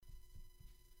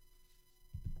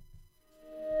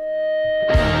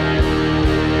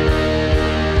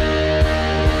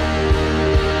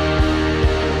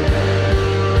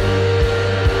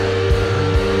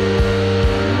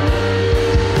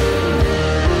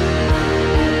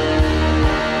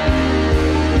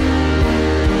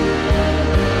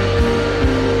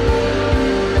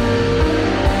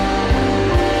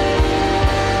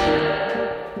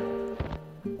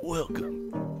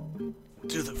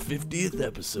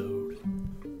episode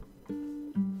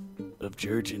of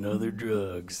Church and Other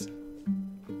Drugs.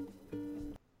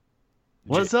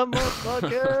 What's up,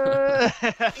 motherfucker?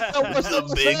 What's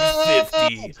the big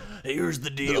 50? Here's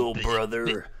the deal,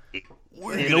 brother.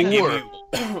 We're gonna give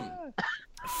you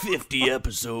 50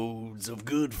 episodes of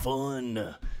good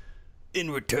fun.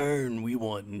 In return, we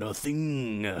want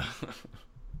nothing.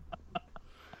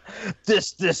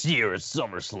 This year is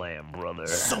SummerSlam, brother.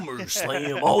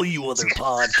 SummerSlam. All you other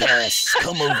podcasts,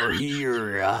 come over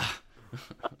here.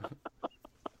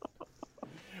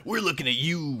 We're looking at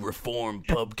you, Reform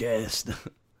Pubcast.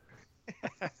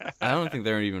 I don't think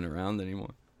they're even around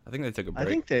anymore. I think they took a break. I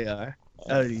think they are.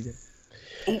 Oh, yeah.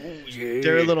 Oh, yeah.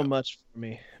 They're a little much for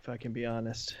me, if I can be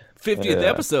honest. 50th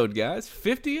episode, guys.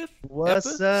 50th What's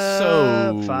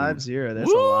episode. 5-0. That's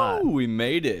Woo! a lot. We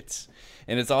made it.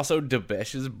 And it's also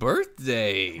Debesh's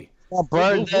birthday. My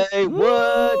birthday,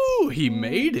 what? Woo! He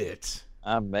made it.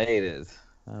 I made it.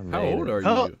 How old are you?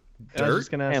 Oh, I was Dirt?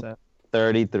 just gonna ask that.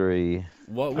 33.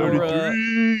 What were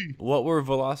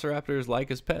velociraptors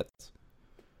like as pets?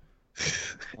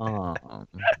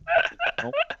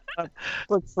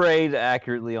 Portrayed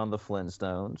accurately on the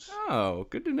Flintstones. Oh,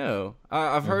 good to know.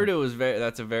 I've heard it was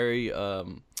that's a very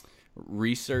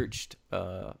researched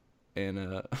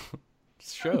and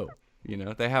show. You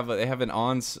know, they have an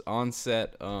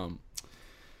onset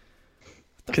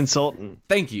Consultant.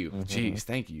 Thank you. Jeez,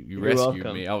 thank you. You You're rescued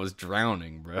welcome. me. I was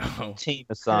drowning, bro. Team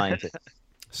of scientists.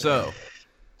 So,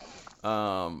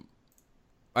 I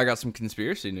got some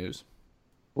conspiracy news.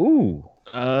 Ooh.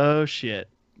 Oh shit.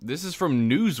 This is from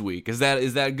Newsweek. Is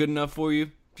that good enough for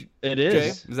you? It Jay?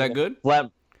 is. Is that good?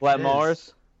 Flat It is.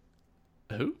 Mars.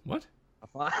 Who? What?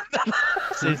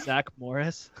 Say Zach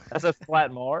Morris. That's a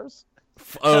flat Mars.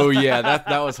 Oh yeah,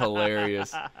 that was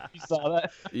hilarious. You saw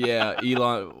that? Yeah,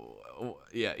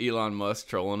 Elon Musk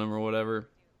trolling him or whatever.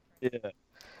 Yeah.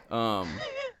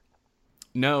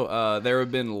 No, there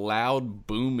have been loud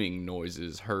booming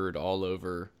noises heard all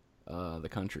over the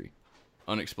country,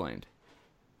 unexplained.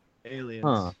 Aliens.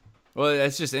 Huh. Well,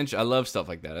 that's just interesting. I love stuff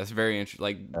like that. That's very interesting.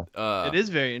 Like, It is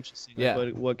very interesting. yeah.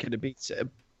 What could it be?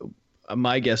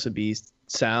 My guess would be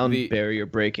sound barrier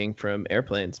breaking from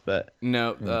airplanes, but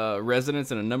No,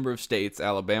 residents in a number of states,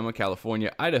 Alabama,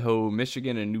 California, Idaho,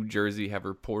 Michigan, and New Jersey have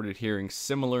reported hearing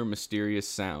similar mysterious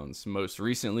sounds. Most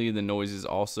recently, the noises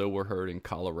also were heard in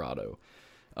Colorado.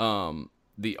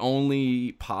 The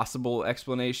only possible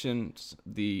explanation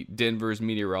the Denver's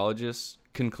meteorologists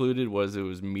concluded was it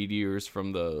was meteors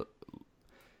from the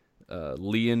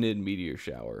Leonid meteor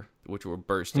shower, which were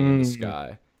bursting in the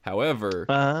sky. However,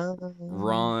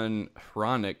 Ron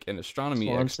Hronick, an astronomy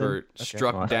expert,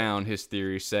 struck down his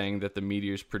theory, saying that the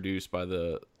meteors produced by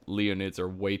the Leonids are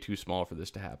way too small for this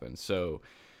to happen. So,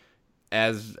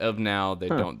 as of now, they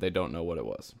don't know what it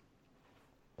was.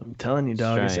 I'm telling you,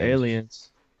 dog, it's Strange.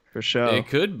 aliens for sure. It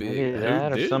could be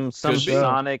That or Dude, some could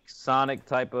be. sonic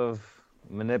type of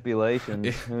manipulation.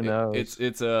 Who knows?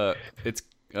 It's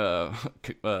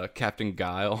Captain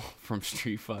Guile from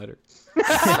Street Fighter.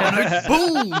 Sonic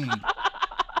boom!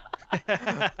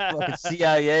 Fucking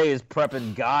CIA is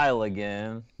prepping Guile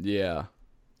again. Yeah.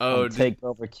 Oh, Take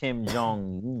over Kim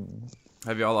Jong-un.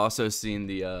 have y'all also seen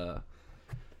the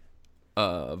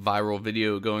viral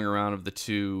video going around of the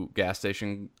two gas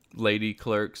station lady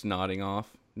clerks nodding out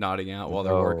while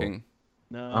they're No. working?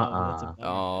 No, that's a bummer.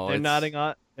 Oh, They're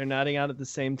it's- nodding out at the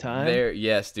same time.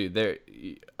 Yes, dude.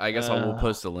 I guess I will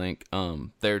post a link.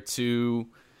 They're two.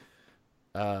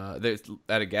 They're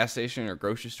at a gas station or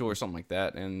grocery store or something like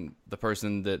that, and the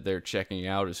person that they're checking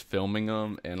out is filming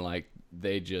them, and like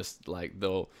they just like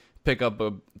they'll pick up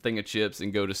a thing of chips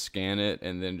and go to scan it,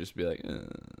 and then just be like,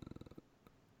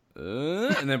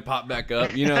 and then pop back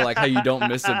up. You know, like how you don't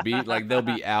miss a beat. Like they'll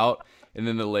be out. And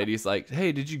then the lady's like,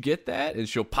 "Hey, did you get that?" And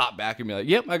she'll pop back and be like,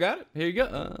 "Yep, I got it. Here you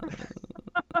go."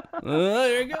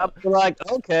 There you go. I'll be like,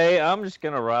 okay, I'm just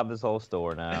gonna rob this whole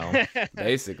store now.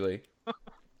 Basically,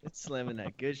 It's slamming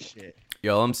that good shit.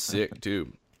 yo, I'm sick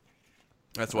too.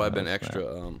 That's why I've been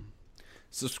extra.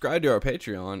 Subscribe to our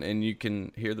Patreon, and you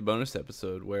can hear the bonus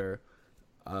episode where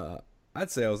I'd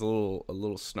say I was a little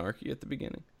snarky at the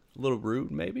beginning, a little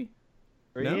rude, maybe.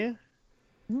 For No?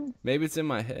 you? Maybe it's in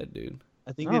my head, dude.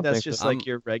 I think I don't that's think just so. like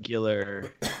your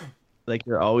regular, like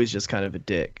you're always just kind of a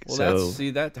dick. Well,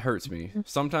 so that hurts me.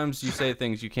 Sometimes you say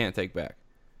things you can't take back.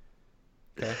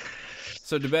 Okay.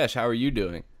 So, Debesh, how are you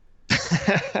doing?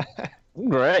 I'm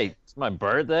great. It's my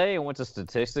birthday. I went to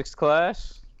statistics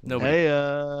class. No. hey,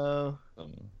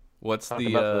 What's Talk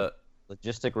the about the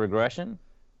logistic regression.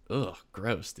 Ugh,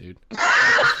 gross, dude.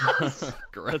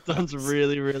 Gross. That sounds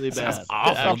really, really bad. That's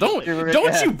awful. Don't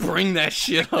you bring that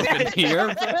shit up in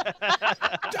here.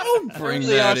 Don't bring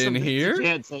that in here. You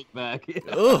can't take back.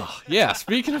 Ugh. Yeah,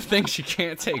 speaking of things you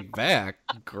can't take back,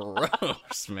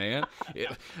 gross, man.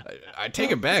 I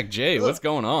take it back, Jay. What's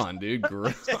going on, dude?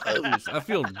 Gross. I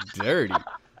feel dirty.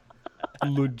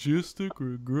 Logistic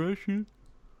regression?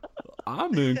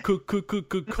 I'm in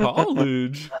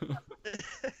college.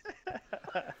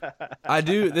 I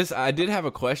did have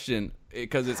a question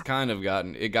because it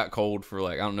got cold for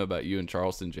like, I don't know about you in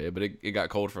Charleston, Jay, but it got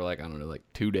cold for like, I don't know, like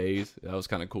 2 days. That was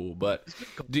kind of cool. But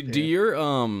do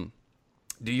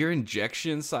your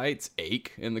injection sites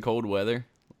ache in the cold weather?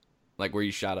 Like where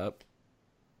you shot up?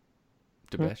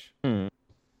 Depeche?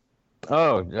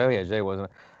 Oh yeah, Jay wasn't.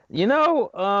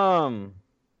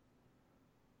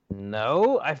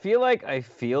 No, I feel like I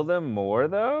feel them more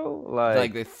though.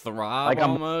 Like they throb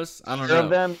almost. I don't know.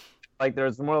 Them, like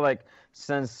there's more like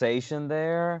sensation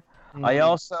there. I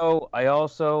also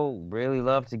really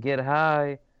love to get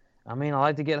high. I mean, I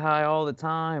like to get high all the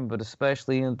time, but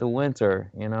especially in the winter,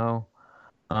 you know.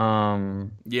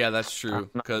 Yeah, that's true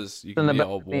because you can be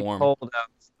all warm. Cold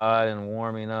outside and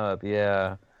warming up.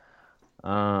 Yeah.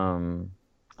 I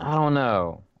don't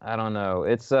know.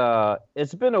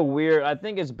 It's been a weird. I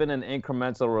think it's been an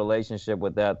incremental relationship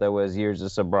with that. There was years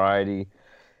of sobriety.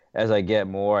 As I get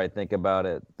more, I think about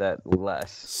it that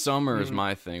less. Summer is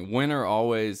my thing. Winter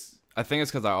always. I think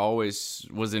it's because I always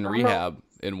was in rehab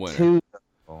in winter.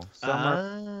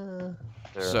 Summer.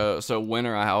 So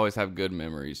winter, I always have good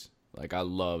memories. Like I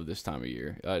love this time of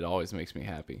year. It always makes me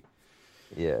happy.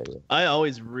 Yeah. I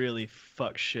always really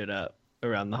fuck shit up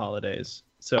around the holidays.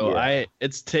 So I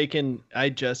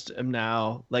just am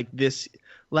now like this.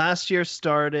 Last year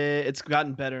started, it's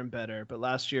gotten better and better, but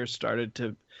last year started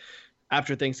to,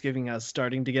 after Thanksgiving, I was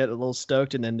starting to get a little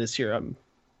stoked. And then this year I'm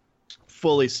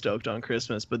fully stoked on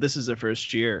Christmas, but this is the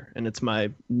first year and it's my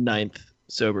 9th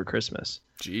sober Christmas.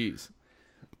 Jeez.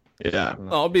 Yeah.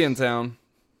 I'll be in town.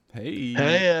 Hey.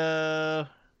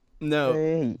 No,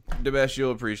 hey. Debesh,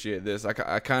 you'll appreciate this.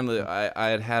 I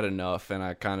had enough, and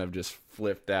I kind of just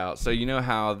flipped out. So you know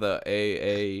how the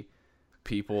AA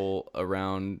people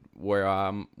around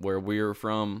where we're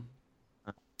from,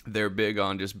 they're big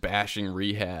on just bashing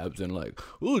rehabs and like,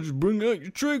 oh, just bring out your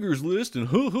triggers list and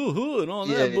and all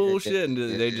that bullshit, and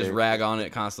they just rag on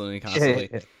it constantly.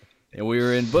 And we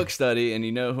were in book study, and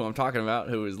you know who I'm talking about,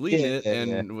 who was leading it,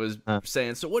 and was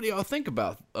saying, so what do y'all think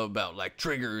about like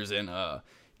triggers and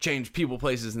change people,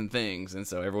 places, and things? And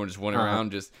so everyone just went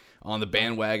around just on the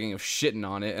bandwagon of shitting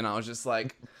on it, and I was just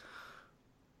like,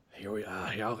 here we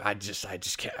are. I just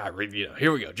can't.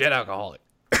 Here we go, jet alcoholic.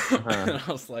 And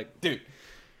I was like, dude.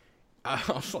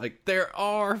 There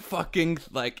are fucking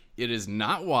like, it is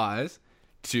not wise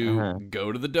to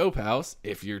go to the dope house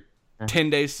if you're 10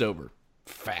 days sober.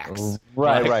 Facts.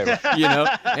 Right. You know,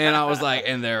 and I was like,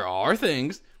 and there are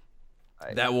things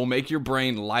that will make your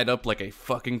brain light up like a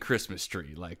fucking Christmas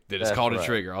tree. Like, that is called a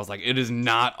trigger. I was like, it is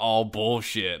not all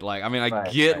bullshit. Like, I mean,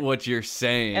 I get what you're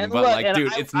saying, and but like,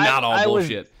 dude, it's not all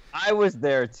bullshit. I was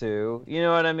there too. You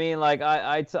know what I mean? Like,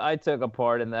 I took a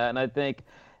part in that, and I think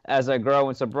as I grow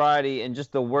in sobriety, and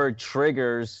just the word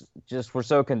triggers, just we're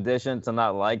so conditioned to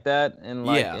not like that, and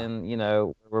like, and you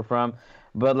know, where we're from,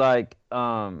 but like,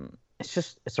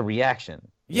 it's a reaction.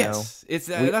 Yes, you know? it's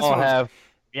that. We That's all what have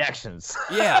reactions.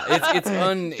 Yeah, it's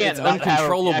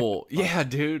uncontrollable. Yeah,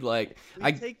 dude. Like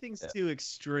we take things to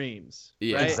extremes.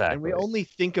 Yeah, right? Exactly. And we only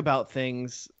think about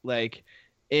things like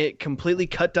it completely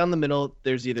cut down the middle.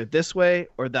 There's either this way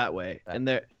or that way,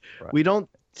 and we don't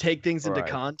take things into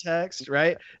context,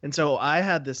 right? And so I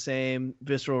had the same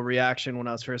visceral reaction when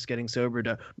I was first getting sober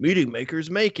to meeting makers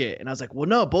make it, and I was like, well,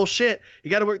 no, bullshit.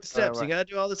 You got to work the steps. You got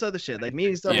to do all this other shit. Like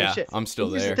meetings don't do shit. I'm still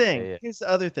there. Here's the thing. Here's the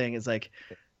other thing. Is like,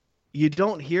 you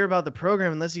don't hear about the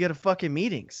program unless you go to fucking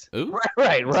meetings. Ooh.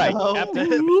 Right. So,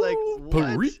 like,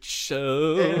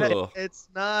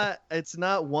 what? It's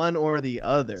not one or the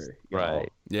other.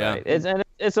 Right. Yeah. Right.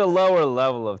 It's a lower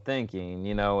level of thinking,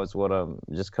 you know, is what I'm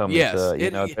just coming to.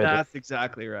 You know, that's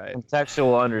exactly right.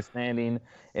 Contextual understanding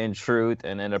and truth,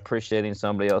 and then appreciating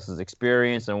somebody else's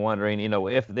experience and wondering, you know,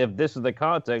 if this is the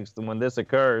context, and when this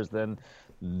occurs, then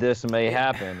this may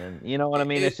happen. And you know what I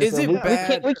mean? It's just we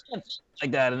can't think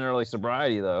like that in early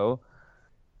sobriety, though.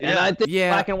 And I think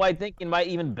black and white thinking might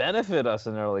even benefit us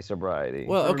in early sobriety.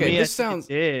 Well, okay, this sounds.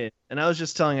 And I was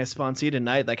just telling a sponsee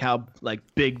tonight, like how like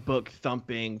big book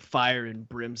thumping, fire and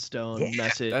brimstone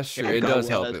message. That's true. It does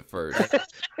help at first.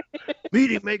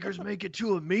 Meeting makers make it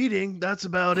to a meeting. That's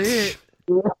about it.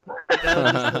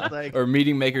 Like, or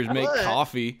meeting makers make But-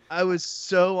 coffee. I was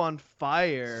so on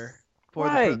fire for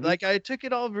Right. like I took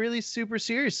it all really super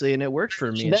seriously, and it worked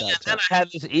for me at Then, that then time. I had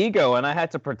this ego, and I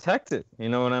had to protect it. You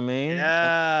know what I mean?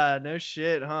 Yeah, no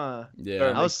shit, huh?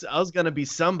 Yeah. I was gonna be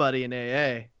somebody in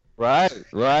AA. Right.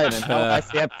 Until I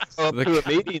see I have to go up The- to a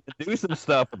meeting to do some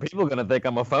stuff, or people are gonna think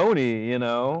I'm a phony. You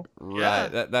know? Right.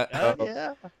 That Oh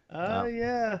yeah. Oh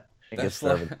yeah.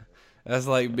 that's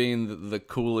like being the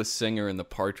coolest singer in the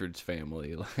Partridge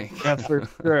Family. Like, Yeah, for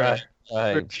sure. Right.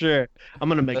 For sure. I'm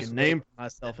gonna make That's a name for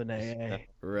myself in AA.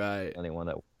 right. Anyone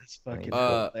that That's fucking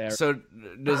So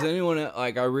does anyone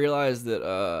like? I realized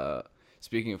that.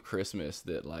 Speaking of Christmas,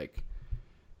 that like,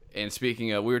 and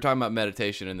speaking of, we were talking about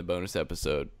meditation in the bonus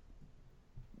episode.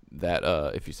 That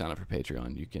if you sign up for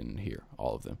Patreon, you can hear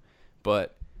all of them.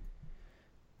 But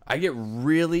I get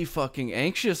really fucking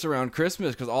anxious around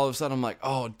Christmas because all of a sudden I'm like,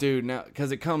 oh, dude, now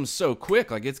because it comes so quick.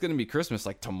 Like it's gonna be Christmas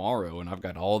like tomorrow, and I've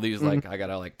got all these like I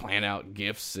gotta like plan out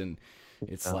gifts, and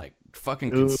it's like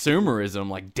fucking consumerism.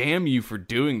 Like, damn you for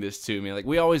doing this to me. Like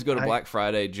we always go to Black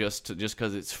Friday just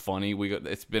because it's funny.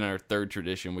 It's been our third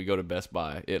tradition. We go to Best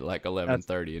Buy at like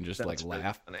 11:30 and just like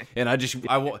laugh. Funny. And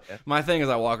my thing is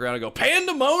I walk around and go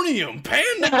pandemonium.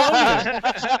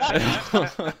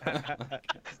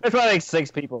 There's probably like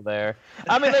 6 people there.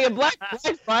 I mean, like a Black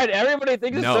Friday, everybody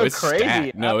thinks it's No, so it's crazy.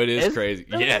 stacked. No, it is It's- crazy.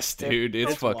 Yes, dude,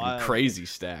 it's fucking wild. crazy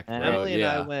stacked, bro. Emily and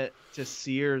I Yeah, went to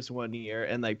Sears one year,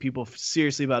 and like people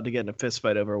seriously about to get in a fist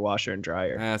fight over a washer and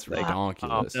dryer. that's Like,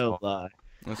 ridiculous. No lie.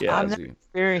 That's Yeah. I've crazy. never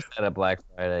experienced that at Black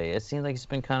Friday. It seems like it's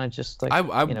been kind of just like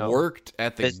I you know, worked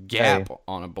at the this Gap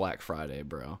on a Black Friday,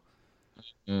 bro.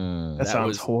 mm, That sounds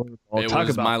was- horrible. It Talk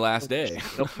was about my last day.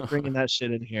 Don't bringing that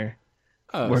shit in here.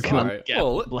 Oh, Working on sorry. Gap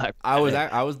Well, Black I was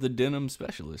Friday. I was the denim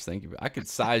specialist. Thank you. I could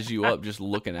size you up just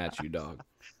looking at you, dog.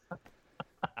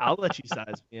 I'll let you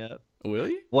size me up. Will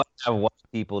you? what have white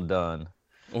people done?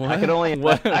 What? I can only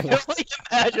What? I can only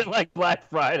imagine like Black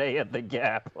Friday at the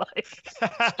Gap. Like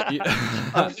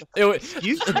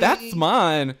Excuse me. That's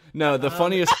mine. No, the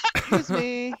funniest. Excuse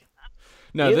me.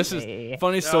 No, this Excuse is me.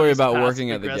 funny story He's about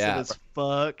working at the passive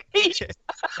Gap. aggressive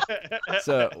as fuck.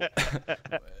 So,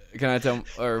 can I tell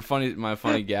my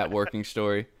funny Gap working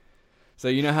story? So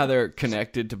you know how they're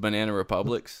connected to Banana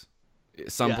Republics,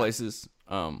 some Yeah. places,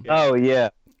 Oh yeah.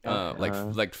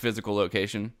 like physical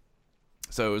location.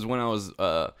 So it was when I was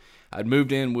I'd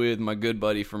moved in with my good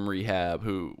buddy from rehab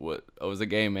who was a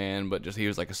gay man, but just he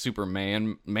was like a super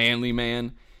manly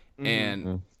man,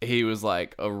 and he was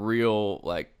like a real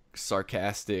like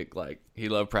sarcastic, like he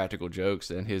loved practical jokes,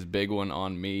 and his big one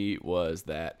on me was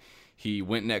that he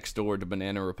went next door to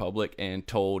Banana Republic and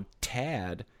told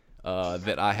Tad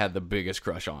that I had the biggest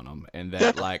crush on him, and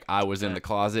that like I was in the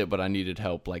closet but I needed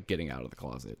help like getting out of the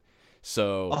closet.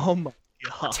 So Oh my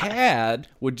god. Tad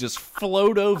would just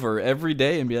float over every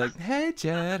day and be like, "Hey,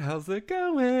 Chad, how's it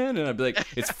going?" And I'd be like,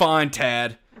 "It's fine,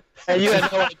 Tad." And you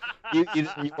had no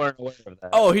you weren't aware of that.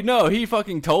 Oh, he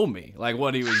fucking told me like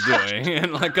what he was doing,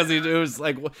 and like because it was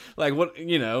like what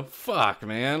fuck,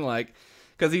 man, like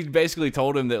because he basically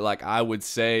told him that like I would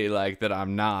say like that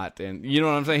I'm not, and you know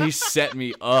what I'm saying. He set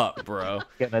me up, bro.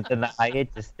 Gonna deny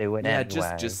it, just do it Yeah,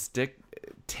 anyway. just stick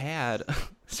Tad.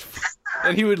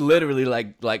 And he would literally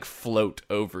like float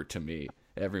over to me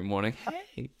every morning.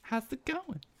 Hey, how's it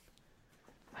going?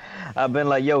 I've been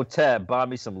like, yo, Ted, buy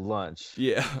me some lunch.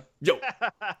 Yeah. Yo,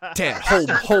 Tad,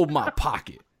 hold my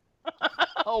pocket.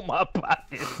 Oh my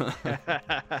pocket.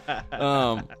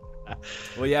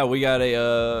 Well, yeah, we got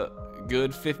a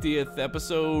good 50th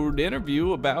episode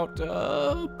interview about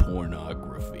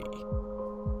pornography.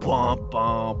 Bum,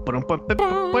 bum, ba-dum, bum, bum,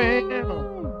 bum,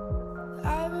 bum.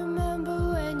 I remember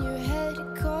when your head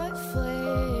caught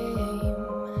flame.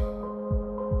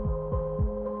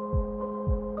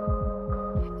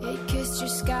 It kissed your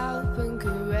scalp and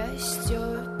caressed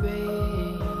your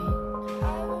brain.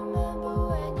 I remember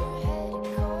when your head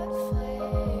caught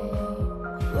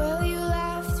flame. Well, you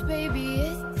laughed, baby,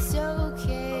 it's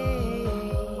okay.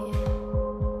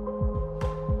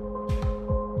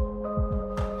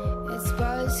 It's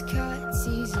buzzcut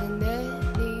season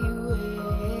anyway.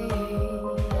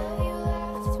 Well, you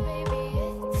laughed, baby,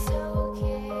 it's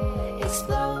okay.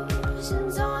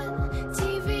 Explosions on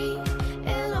TV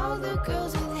and all the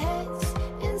girls with heads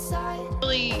inside.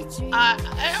 Really,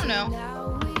 I don't know.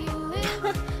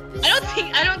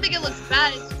 I don't think it looks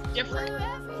bad. It's just different.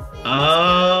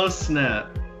 Oh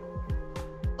snap.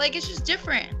 Like it's just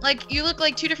different. Like you look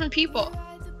like two different people.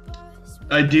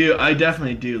 I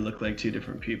definitely do look like two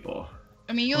different people.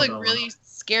 I mean, you Hold look on. really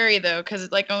scary though, because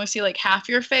like I only see like half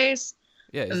your face,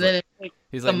 Yeah, and then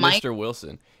He's the like mic. Mr.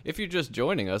 Wilson. If you're just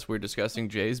joining us, we're discussing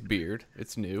Jay's beard.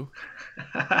 It's new.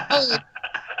 Oh,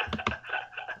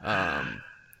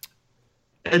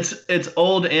 It's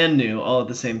old and new all at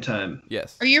the same time.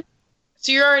 Yes. are you?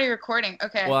 So you're already recording?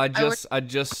 Okay. Well, I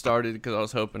just started because I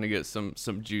was hoping to get some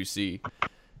juicy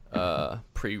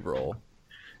pre-roll.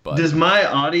 But Does my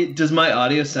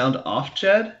audio sound off,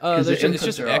 Chad? 'Cause the it's inputs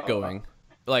just are all echoing.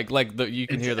 Like you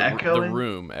can It's hear the echoing?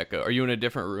 room echo. Are you in a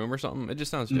different room or something? It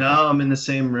just sounds off. different. No, I'm in the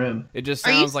same room. It just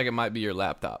Are you- sounds like it might be your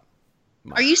laptop.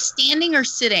 Are you standing or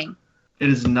sitting? It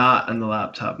is not on the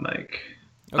laptop mic.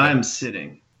 Okay. I'm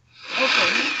sitting.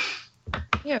 Okay.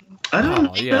 Yeah. I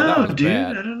don't yeah, that know, was dude.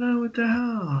 bad. I don't know what the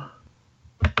hell.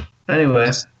 Anyway,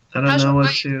 I don't How's know your what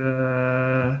wife?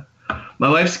 to. My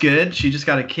wife's good. She just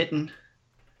got a kitten.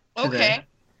 Okay. Today.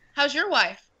 How's your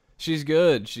wife? She's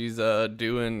good. She's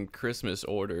doing Christmas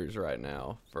orders right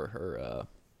now for her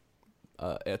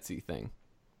Etsy thing.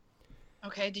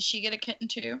 Okay. Did she get a kitten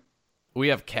too? We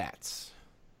have cats.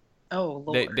 Oh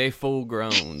Lord. They full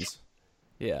growns.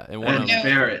 Yeah, and one And of them,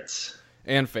 ferrets.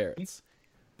 and ferrets.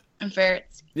 And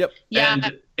ferrets. Yep. Yeah.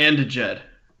 And a Jed.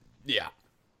 Yeah.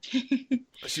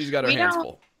 She's got her We hands don't-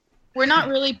 full. We're not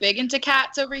really big into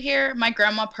cats over here. My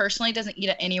grandma personally doesn't eat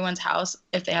at anyone's house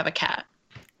if they have a cat.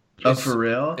 Oh, for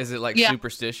real? Is it like Yeah.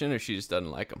 superstition, or she just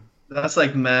doesn't like them? That's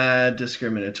like mad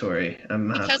discriminatory. I'm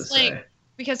gonna have to Because say.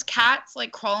 because cats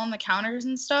like crawl on the counters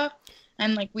and stuff,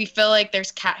 and like we feel like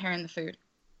there's cat hair in the food.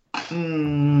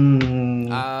 Mm.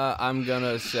 I'm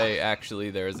gonna say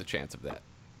actually there is a chance of that.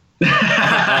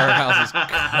 Our house is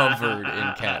covered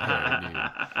in cat hair, dude.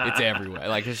 It's everywhere.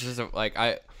 Like it's just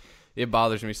it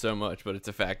bothers me so much, but it's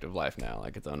a fact of life now.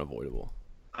 Like it's unavoidable.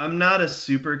 I'm not a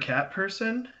super cat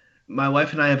person. My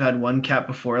wife and I have had one cat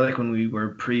before, like when we were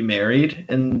pre-married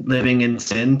and living in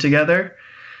sin together.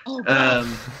 Oh, God.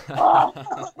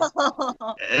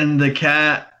 And the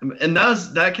cat, and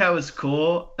that cat was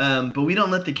cool. But we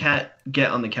don't let the cat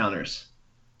get on the counters.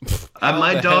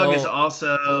 My the dog is hell?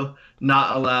 also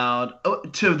not allowed,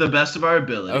 to the best of our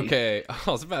ability. Okay, I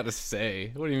was about to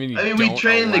say. What do you mean? I mean, we don't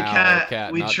trained the allow a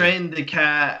cat. We not to- trained the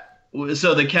cat,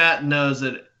 so the cat knows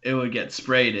that it would get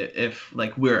sprayed if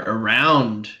like we're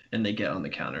around and they get on the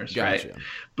counters, Gotcha. right?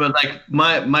 But like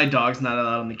my dog's not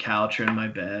allowed on the couch or in my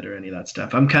bed or any of that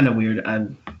stuff. I'm kind of weird. I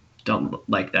don't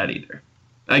like that either.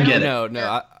 I get it.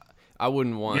 No, I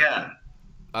wouldn't want. Yeah.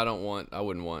 I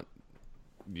wouldn't want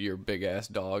your big ass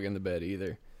dog in the bed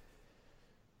either.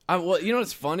 Well, you know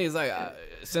what's funny is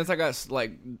since I got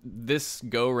like this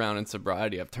go around in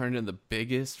sobriety, I've turned into the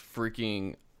biggest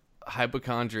freaking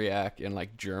hypochondriac and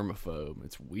like germaphobe.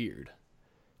 It's weird.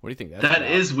 What do you think that's That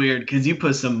about? is weird because you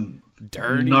put some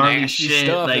Dirty, gnarly nasty shit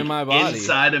stuff like in my body.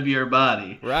 inside of your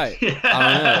body. Right.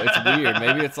 I don't know. It's weird.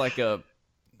 Maybe it's like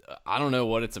I don't know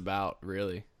what it's about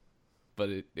really, but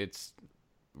it's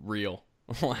real.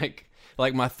 like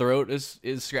my throat is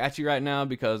scratchy right now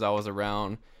because I was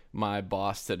around my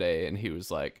boss today and he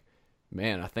was like,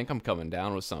 "Man, I think I'm coming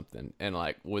down with something." And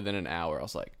like within an hour, I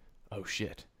was like, "Oh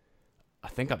shit, I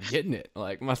think I'm getting it."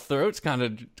 Like my throat's kind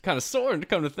of sore. To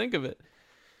come to think of it,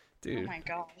 dude. Oh my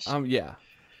gosh. Yeah,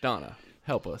 Donna,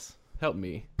 help us, help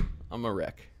me. I'm a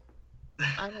wreck.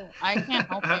 I can't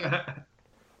help you.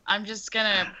 I'm just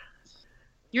gonna.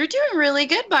 You're doing really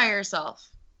good by yourself.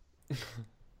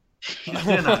 He's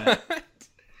doing all right.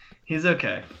 He's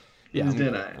okay. Yeah, He's I'm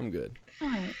doing good. all right. I'm good.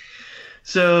 Alright.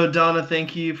 So Donna,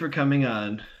 thank you for coming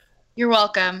on. You're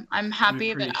welcome. I'm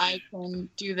happy that I appreciate- can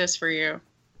do this for you. I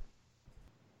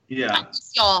Yeah.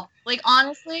 miss y'all. Like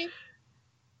honestly,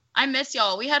 I miss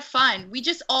y'all. We had fun. We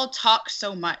just all talk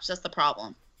so much. That's the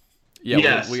problem. Yeah,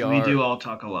 yes, we we are. do all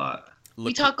talk a lot.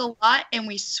 We talk a lot and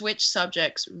we switch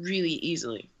subjects really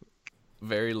easily.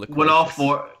 very liquid. When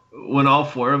all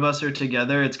four of us are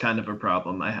together, it's kind of a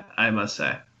problem. I must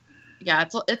say. Yeah,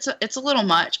 it's a little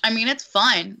much. I mean, it's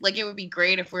fun. Like it would be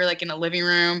great if we were like in a living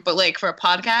room, but like for a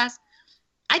podcast,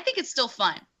 I think it's still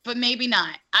fun, but maybe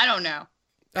not. I don't know.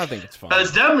 I think it's fun.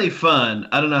 It's definitely fun.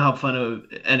 I don't know how fun it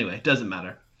would. Anyway, it doesn't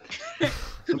matter.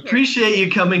 Appreciate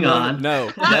you coming on. No,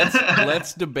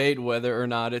 let's debate whether or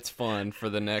not it's fun for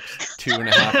the next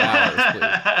 2.5 hours, please.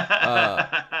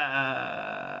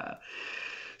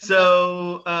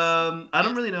 So, I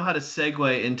don't really know how to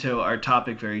segue into our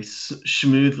topic very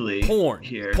smoothly. Porn,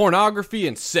 here. pornography,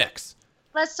 and sex.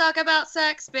 Let's talk about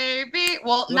sex, baby.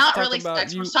 Well, Let's not talk really about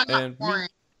sex. We're you just talking and about porn.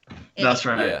 That's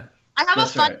right. Yeah. I have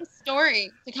That's a funny right.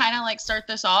 story to kind of like start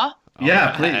this off.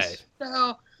 Yeah, All please.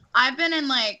 So I've been in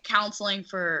like counseling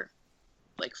for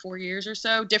like 4 years or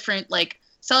so. Different like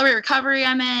Celebrate Recovery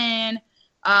I'm in.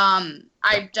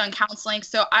 I've done counseling.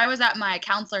 So I was at my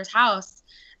counselor's house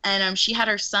and she had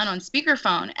her son on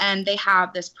speakerphone, and they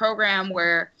have this program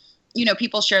where, you know,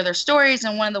 people share their stories,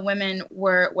 and one of the women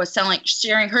was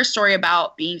sharing her story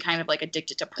about being kind of like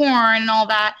addicted to porn and all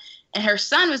that, and her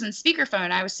son was in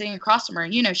speakerphone. I was sitting across from her,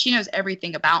 and, you know, she knows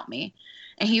everything about me,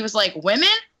 and he was like, "Women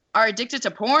are addicted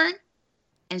to porn?"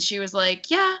 And she was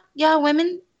like, yeah,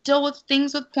 women deal with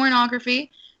things with pornography.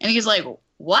 And he's like,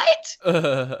 what?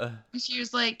 And she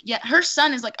was like, yeah, her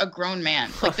son is like a grown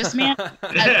man. Like, this man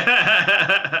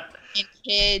has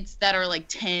kids that are like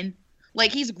 10.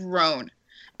 Like, he's grown.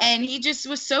 And he just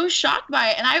was so shocked by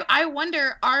it. And I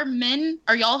wonder, are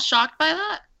y'all shocked by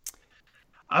that?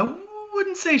 I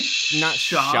wouldn't say Not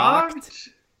shocked.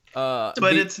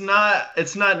 But it's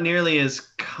not nearly as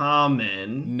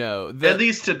common. No, at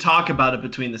least to talk about it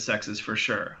between the sexes, for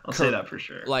sure. I'll say that for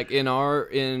sure. Like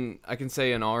I can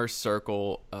say in our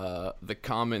circle, the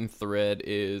common thread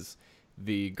is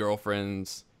the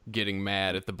girlfriends getting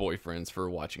mad at the boyfriends for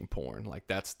watching porn. Like,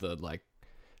 that's the, like,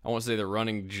 I won't say the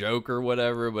running joke or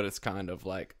whatever, but it's kind of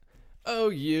like, oh,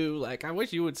 like, I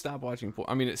wish you would stop watching porn.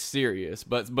 I mean, it's serious,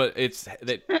 but it's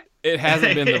that. It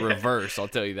hasn't been the reverse, I'll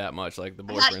tell you that much. Like, the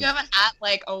boyfriend. You haven't had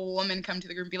like a woman come to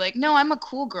the group and be like, "No, I'm a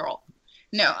cool girl."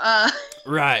 No.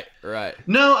 Right.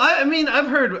 No, I mean, I've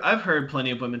heard plenty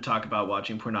of women talk about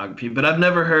watching pornography, but I've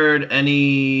never heard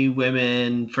any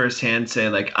women firsthand say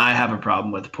like, "I have a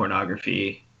problem with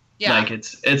pornography." Yeah. Like,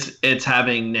 it's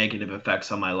having negative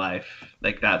effects on my life,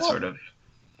 like that sort of.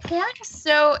 Porn is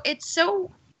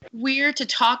so weird to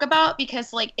talk about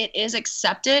because like it is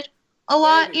accepted a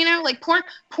lot, you know, like porn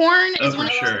is one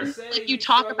of those things, like, you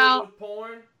talk about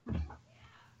porn.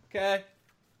 Okay.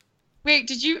 Wait, what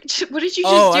did you just do?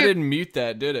 Oh, I didn't mute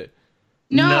that, did it?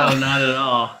 No, not at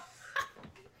all.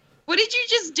 What did you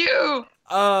just do?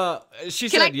 She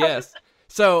said yes.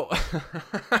 So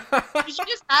did you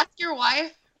just ask your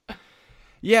wife?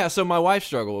 Yeah, so my wife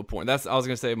struggled with porn. That's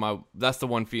the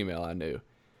one female I knew.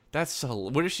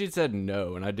 What if she said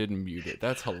no and I didn't mute it?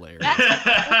 That's hilarious.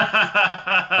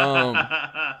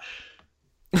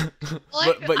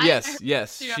 But yes,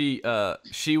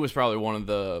 she was probably one of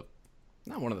the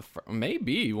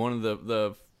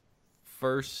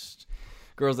first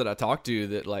girls that I talked to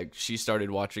that, like, she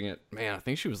started watching it. Man, I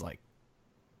think she was like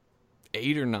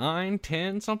 8 or 9,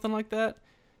 10, something like that.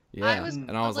 Yeah, I was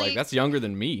like, that's younger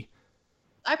than me.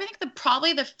 I think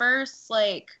probably the first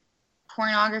like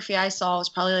pornography I saw was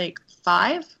probably like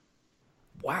 5.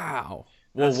 Wow.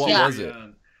 Well, what was it?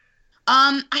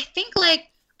 I think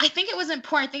it wasn't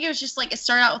porn. I think it was just like, it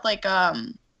started out with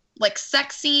like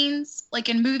sex scenes, like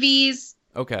in movies.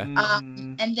 Okay.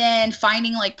 And then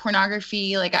finding like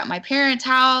pornography like at my parents'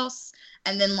 house,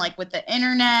 and then like with the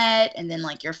internet, and then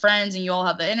like your friends and you all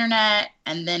have the internet,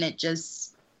 and then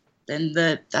that's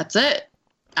it.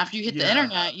 After you hit the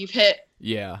internet, you've hit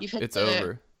it's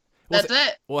over. That's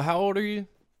it. Well, how old are you?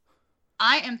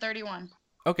 I am 31.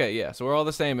 Okay, yeah, so we're all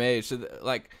the same age. So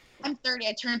I'm 30.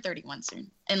 I turn 31 soon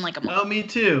in like a month. Oh, me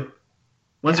too.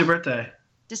 When's your birthday?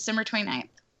 December 29th.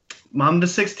 Mom, the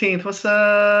 16th. What's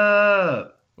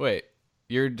up? Wait,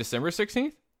 you're December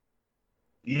 16th?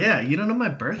 Yeah, you don't know my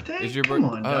birthday? Is your Come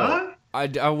on, dog.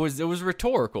 It was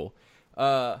rhetorical.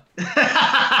 By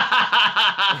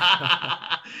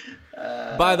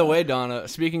the way, Donna,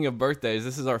 speaking of birthdays,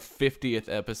 this is our 50th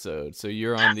episode, so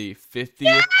you're on the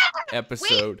 50th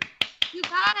episode. Wait, you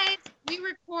guys, we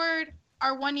record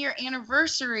our 1-year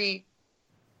anniversary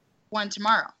one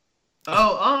tomorrow.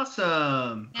 Oh,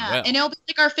 awesome. Yeah, and it'll be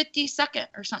like our 52nd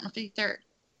or something, 53rd.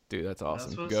 Dude, that's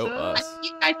awesome. That's Go us.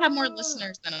 You guys have more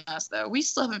listeners than us, though. We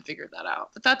still haven't figured that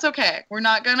out, but that's okay. We're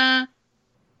not gonna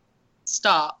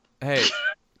stop. Hey,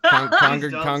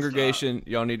 congregation,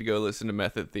 y'all need to go listen to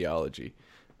Method Theology.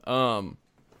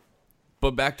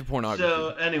 But back to pornography. So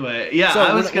anyway,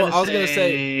 I was gonna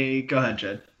say, go ahead,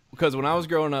 Jed. Because when I was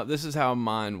growing up, this is how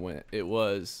mine went. It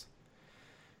was,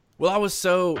 I was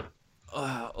so,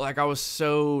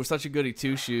 such a goody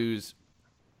two shoes.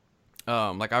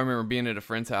 Like, I remember being at a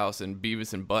friend's house and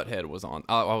Beavis and Butthead was on.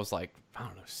 I was like, I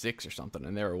don't know, 6 or something,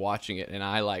 and they were watching it, and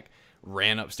I like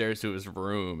ran upstairs to his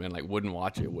room and like wouldn't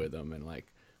watch it with him, and like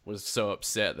was so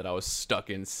upset that I was stuck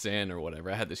in sin or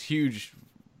whatever. I had this huge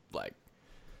like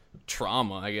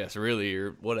trauma, I guess, really,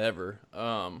 or whatever.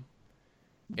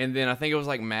 And then I think it was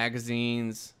like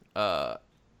magazines,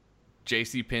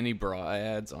 JCPenney bra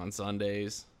ads on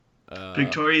Sundays.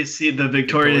 Victoria's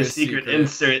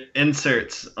Secret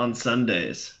inserts on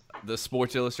Sundays. The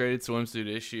Sports Illustrated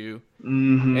swimsuit issue.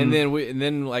 Mm-hmm. And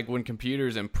then like when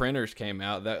computers and printers came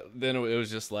out, then it was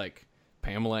just like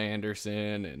Pamela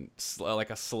Anderson and like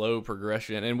a slow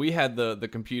progression. And we had the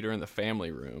computer in the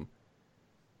family room.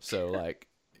 So like,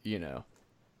 you know,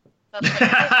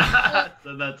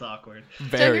 So that's awkward.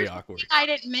 Very so awkward. I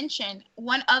didn't mention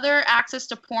one other access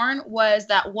to porn was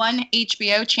that one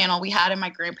HBO channel we had in my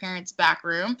grandparents' back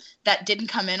room that didn't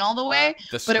come in all the way,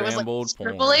 The but it was like scrambled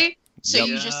porn. scribbly. So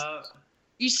Yep.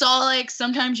 you saw like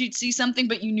sometimes you'd see something,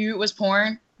 but you knew it was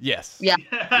porn. Yes. Yeah.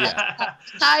 Yeah.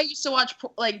 That's how I used to watch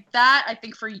like that. I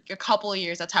think for a couple of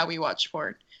years, that's how we watched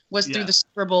porn. Was through the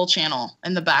Scribble channel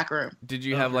in the back room. Did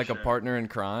you have like a partner in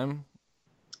crime?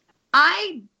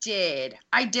 I did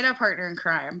a partner in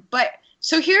crime, but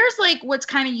so here's like what's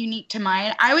kind of unique to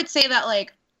mine. I would say that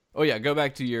like. Oh yeah, go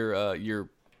back to your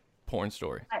porn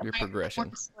story, your progression.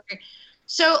 Porn story.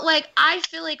 So like I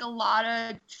feel like a lot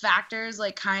of factors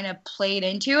like kind of played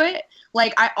into it.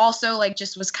 Like I also like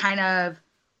just was kind of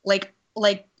like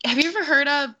have you ever heard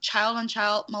of child on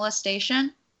child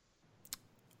molestation?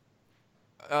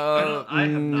 I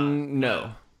have not.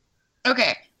 No.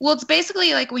 Okay. Well, it's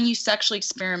basically like when you sexually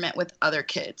experiment with other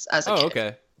kids as a kid.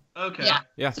 Okay. Okay. Yeah.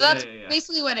 Yeah. So that's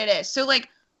basically what it is. So like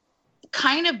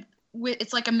kind of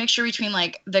it's like a mixture between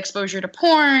like the exposure to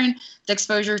porn, the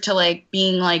exposure to like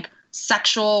being like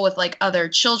sexual with like other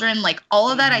children, like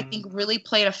all of that I think really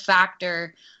played a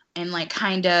factor in like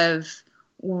kind of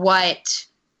what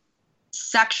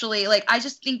sexually like I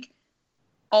just think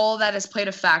all of that has played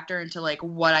a factor into like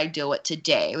what I deal with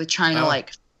today with trying to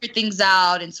like figure things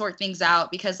out and sort things out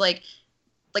because like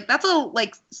that's a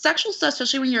like sexual stuff,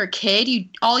 especially when you're a kid,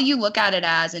 all you look at it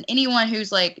as, and anyone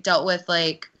who's like dealt with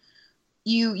like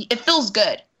it feels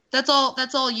good. That's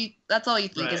all you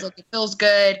think is like it feels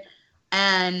good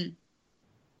and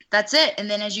that's it. And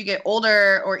then as you get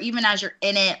older or even as you're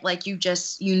in it, like you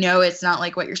know it's not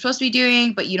like what you're supposed to be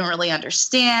doing, but you don't really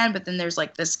understand. But then there's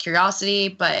like this curiosity.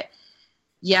 But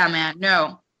yeah, man,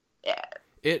 no.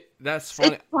 That's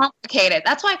funny. It's complicated.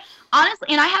 That's why, honestly,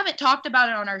 and I haven't talked about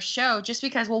it on our show just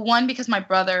because, well, one, because my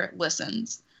brother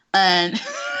listens and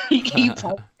he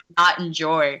probably not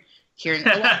enjoy hearing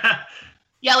it.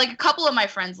 Yeah, like a couple of my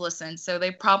friends listen, so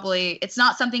it's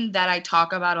not something that I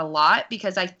talk about a lot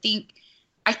because I think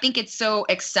it's so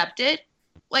accepted,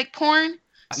 like porn.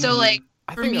 So like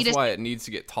for me that's why it needs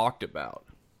to get talked about.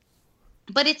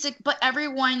 But but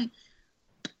everyone,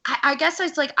 I guess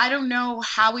it's like I don't know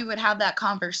how we would have that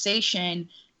conversation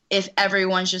if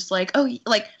everyone's just like, oh,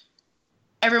 like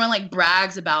everyone like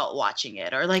brags about watching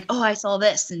it or like, oh, I saw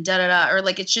this and da da da, or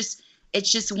like it's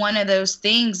just one of those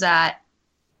things that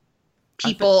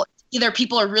either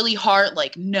people are really hard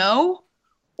like no,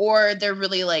 or they're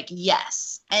really like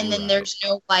yes, and then there's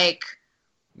no like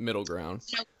middle ground,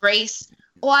 no grace.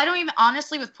 Well, I don't even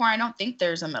honestly with porn, I don't think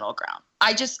there's a middle ground.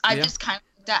 I've just kind of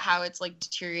looked at how it's like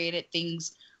deteriorated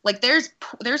things. Like there's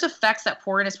effects that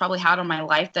porn has probably had on my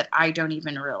life that I don't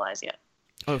even realize yet.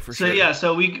 Oh, for sure. So yeah,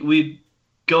 so we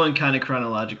going kind of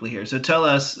chronologically here. So tell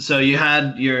us, so you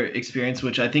had your experience,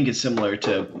 which I think is similar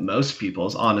to most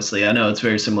people's, honestly. I know it's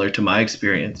very similar to my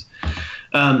experience.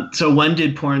 So when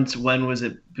was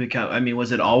it become, I mean,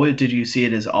 was it always, did you see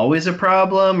it as always a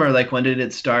problem, or like when did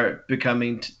it start come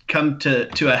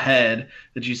to a head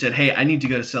that you said, hey, I need to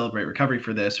go to Celebrate Recovery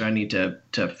for this, or I need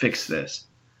to fix this?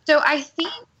 So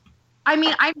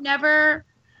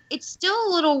it's still a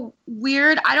little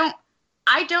weird. I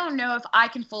don't know if I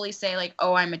can fully say like,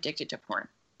 oh, I'm addicted to porn.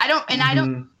 I don't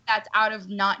think that's out of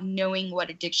not knowing what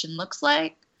addiction looks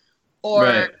like,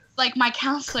 or like my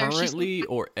counselor. Currently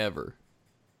or ever?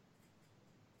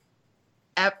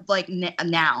 Like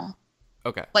now.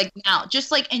 Okay. Like now,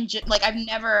 just like like I've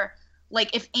never,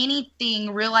 like if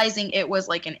anything, realizing it was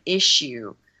like an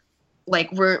issue,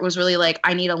 like where it was really like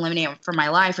I need to eliminate it from my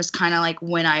life was kind of like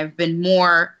when I've been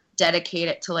more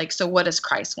dedicated to like, so what does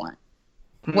Christ want?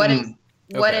 What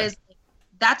is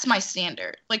that's my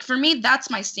standard. Like for me, that's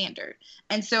my standard.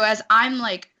 And so as I'm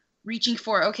like reaching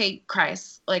for, okay,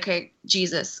 Christ, like, okay,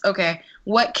 Jesus, okay,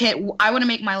 I want to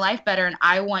make my life better and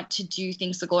I want to do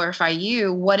things to glorify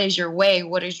you. What is your way?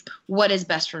 What is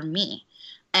best for me?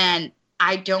 And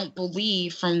I don't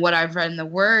believe from what I've read in the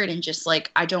word and just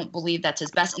like, I don't believe that's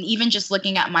his best. And even just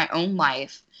looking at my own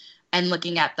life and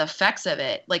looking at the effects of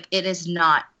it, like it is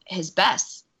not his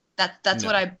best. That's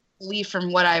what I believe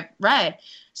from what I've read.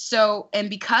 So, and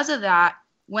because of that,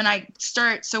 when I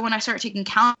start taking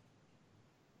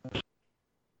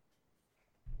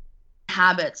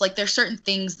habits, like there's certain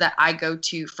things that I go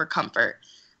to for comfort.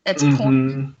 It's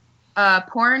porn,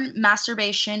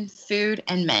 masturbation, food,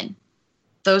 and men.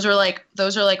 Those are like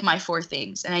my four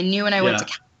things. And I knew when I went to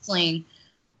counseling,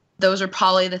 those are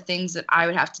probably the things that I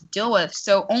would have to deal with.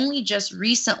 So only just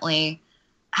recently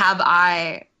have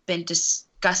I been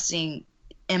discussing,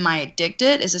 am I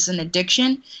addicted? Is this an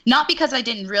addiction? Not because I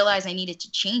didn't realize I needed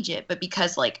to change it, but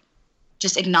because like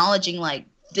just acknowledging like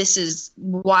this is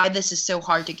why this is so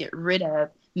hard to get rid of.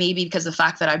 Maybe because of the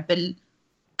fact that I've been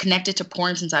connected to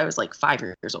porn since I was like 5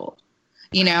 years old,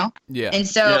 you know? Yeah. And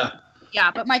so,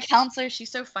 yeah, but my counselor, she's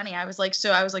so funny. I was like,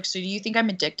 so do you think I'm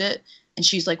addicted? And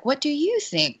she's like, what do you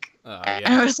think? And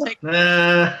I was like,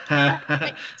 tell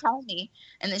me.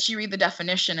 And then she read the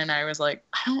definition and I was like,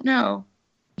 I don't know.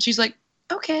 And she's like,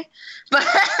 okay. But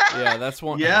yeah, that's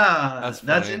one. Yeah,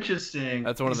 that's interesting.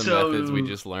 That's one of the methods we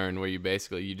just learned where you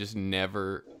basically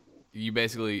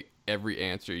every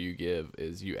answer you give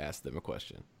is you ask them a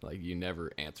question. Like you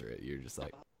never answer it. You're just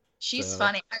like, she's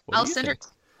funny. I'll send her a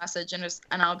message and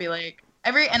I'll be like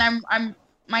I'm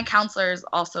my counselor is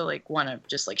also like one of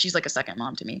just like she's like a second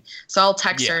mom to me. So I'll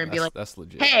text her and be like, that's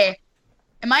legit. Hey,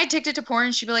 am I addicted to porn?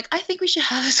 And she'd be like, I think we should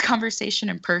have this conversation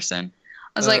in person.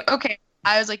 I was like, okay.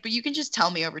 I was like, but you can just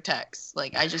tell me over text.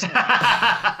 Like I just like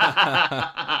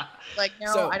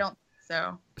no, I don't think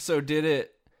so. So did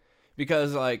it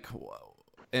because like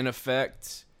in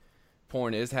effect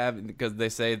porn is having, because they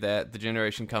say that the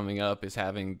generation coming up is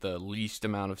having the least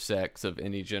amount of sex of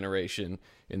any generation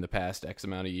in the past X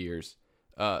amount of years.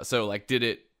 So like did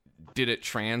it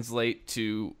translate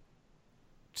to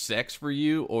sex for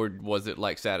you, or was it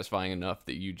like satisfying enough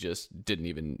that you just didn't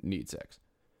even need sex?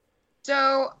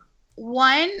 So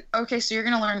so you're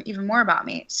gonna learn even more about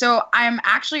me. So I'm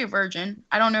actually a virgin.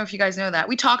 I don't know if you guys know that.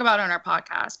 We talk about it on our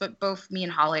podcast, but both me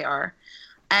and Holly are.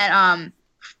 And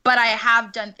but I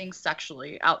have done things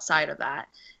sexually outside of that.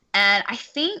 And I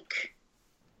think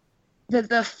that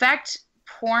the effect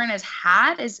porn has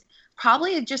had is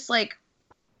probably just like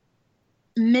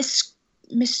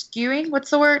miscuing. What's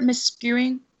the word?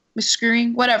 Miscuing,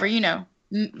 whatever, you know,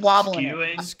 wobbling.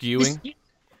 Skewing.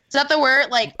 Is that the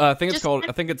word? Like I think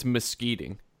it's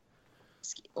mesquiting.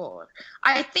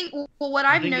 I think what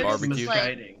I've noticed is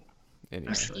like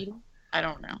anyway. I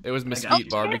don't know. It was mesquite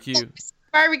barbecue.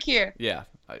 Barbecue. Yeah.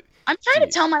 I'm trying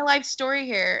to tell my life story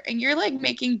here, and you're like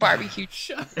making barbecue.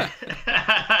 We're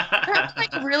having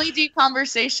like a really deep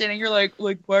conversation, and you're like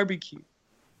barbecue.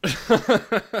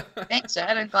 Thanks,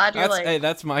 Ed. I'm glad you're Hey,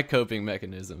 that's my coping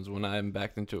mechanisms. When I'm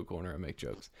backed into a corner, I make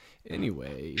jokes.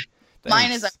 Anyway.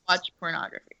 Mine is I watch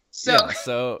pornography. So yeah,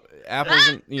 so apples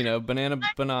and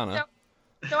banana.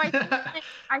 So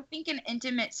I think in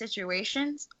intimate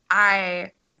situations,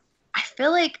 I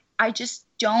feel like I just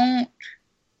don't,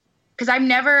 because I've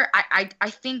never I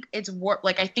think it's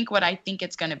like I think what I think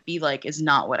it's gonna be like is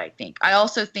not what I think. I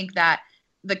also think that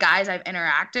the guys I've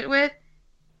interacted with,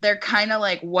 they're kind of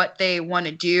like what they want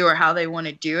to do or how they want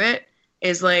to do it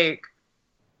is like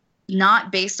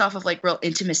not based off of like real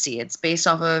intimacy. It's based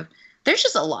off of, there's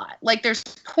just a lot. Like there's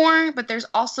porn, but there's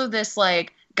also this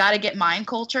like gotta get mine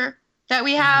culture that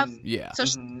we have. Yeah. So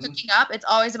hooking up, it's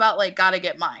always about like gotta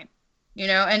get mine, you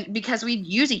know, and because we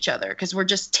use each other because we're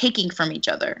just taking from each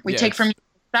other. We take from each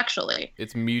other sexually.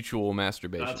 It's mutual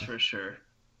masturbation. That's for sure.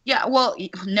 Yeah. Well,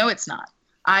 no, it's not.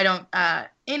 I don't.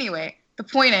 Anyway, the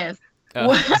point is.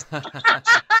 The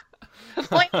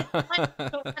point is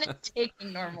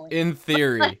taking normally. In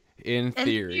theory. In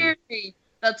theory,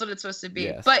 that's what it's supposed to be.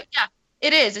 Yes. But yeah,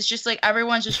 it is. It's just like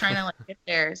everyone's just trying to like get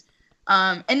theirs.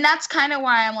 And that's kind of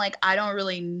why I'm like, I don't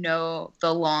really know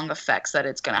the long effects that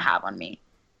it's gonna have on me.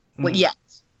 Well, yet,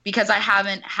 because I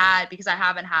haven't had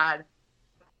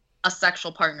a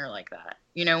sexual partner like that.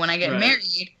 You know, when I get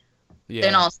married,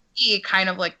 then I'll see kind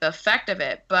of like the effect of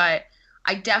it. But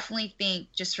I definitely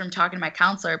think, just from talking to my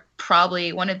counselor,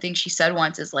 probably one of the things she said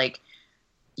once is like,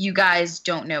 you guys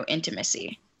don't know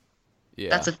intimacy. Yeah.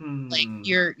 That's like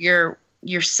your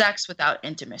sex without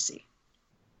intimacy.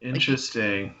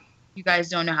 Interesting. Like, you guys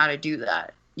don't know how to do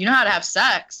that. You know how to have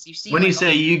sex. You see. When you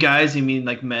say you guys, you mean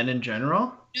like men in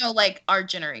general? No, like our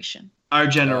generation. Our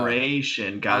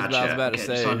generation. Gotcha. I was about to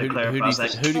say,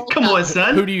 come on,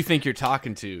 son. Who do you think you're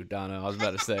talking to, Donna? I was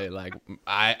about to say, like,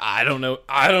 I don't know.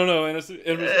 I don't know intimacy.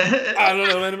 I don't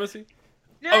know intimacy.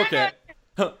 No, okay.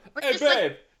 No. Hey,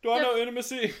 babe, do I know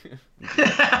intimacy?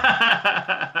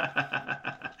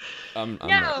 I'm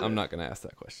not gonna ask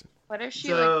that question. What if she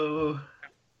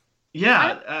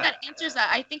yeah, that answers that.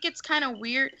 I think it's kind of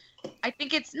weird. I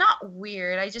think it's not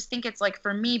weird. I just think it's like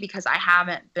for me, because I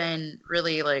haven't been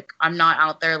really like, I'm not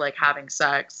out there like having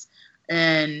sex,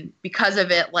 and because of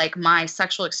it, like my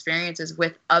sexual experiences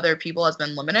with other people has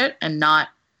been limited and not,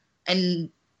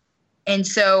 and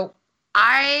so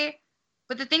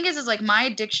but the thing is like my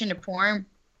addiction to porn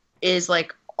is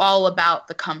like all about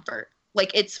the comfort.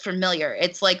 Like it's familiar.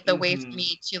 It's like the way for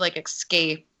me to like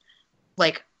escape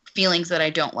like feelings that I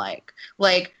don't like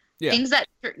things that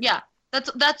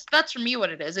that's for me what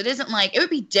it is. It isn't like, it would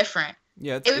be different.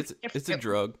 Yeah, it's a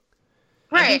drug.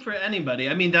 I think for anybody,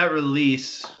 I mean, that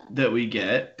release that we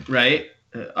get, right?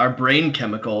 Our brain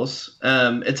chemicals,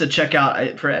 it's a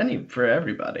checkout for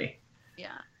everybody. Yeah.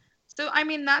 So, I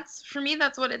mean, that's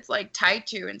what it's like tied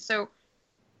to. And so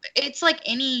it's like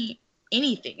anything.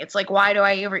 It's like, why do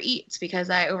I overeat? It's because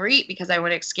I overeat because I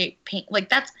want to escape pain. Like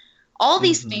that's all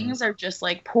these things are just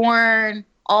like porn.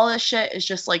 All this shit is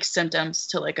just like symptoms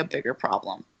to like a bigger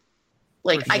problem.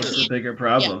 Like I can't. What's the bigger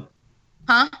problem?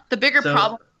 Yeah. Huh? The bigger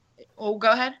problem. Oh,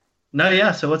 go ahead. No,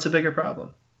 yeah. So what's the bigger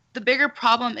problem? The bigger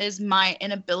problem is my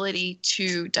inability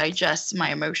to digest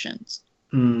my emotions.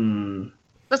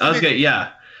 Yeah.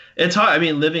 It's hard. I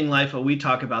mean, living life, we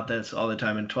talk about this all the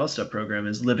time in 12-step program,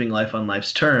 is living life on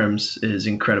life's terms is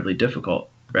incredibly difficult,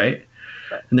 right?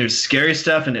 And there's scary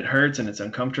stuff and it hurts and it's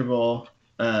uncomfortable.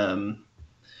 So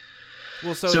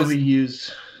we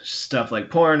use stuff like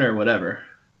porn or whatever.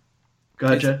 Go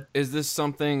ahead, Jed. Is this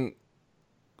something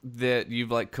that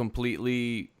you've like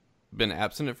completely been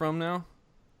abstinent from now?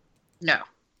 No.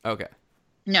 Okay.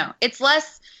 No, it's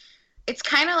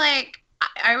kind of like,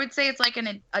 I would say it's like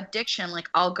an addiction. Like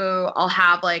I'll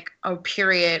have like a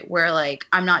period where like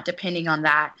I'm not depending on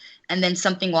that, and then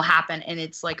something will happen and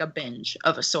it's like a binge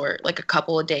of a sort, like a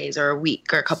couple of days or a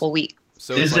week or a couple of weeks.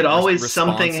 So is it always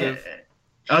something?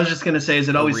 I was just gonna say, is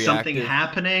it always something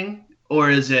happening, or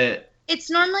is it? It's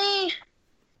normally,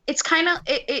 it's kind of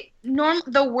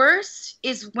the worst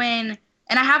is when,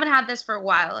 and I haven't had this for a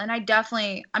while, and I'm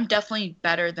definitely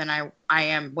better than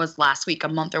I was last week, a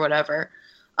month or whatever.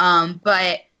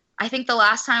 But I think the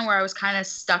last time where I was kind of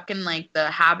stuck in like the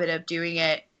habit of doing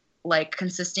it like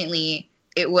consistently,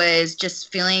 it was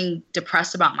just feeling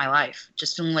depressed about my life,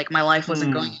 just feeling like my life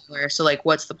wasn't going anywhere. So like,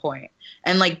 what's the point?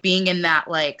 And like being in that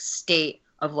like state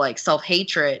of like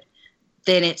self-hatred,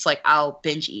 then it's like, I'll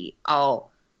binge eat.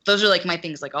 Those are like my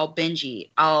things. Like I'll binge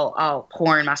eat. I'll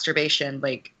porn, masturbation.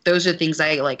 Like those are things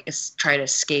I like try to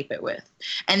escape it with.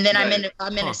 And then right.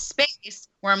 I'm in a space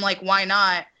where I'm like, why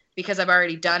not? Because I've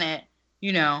already done it,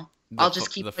 you know, I'll just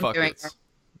keep on doing it.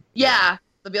 Yeah.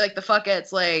 They'll be like, the fuck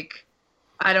it's like,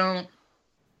 no.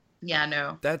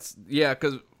 Because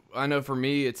I know for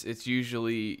me, it's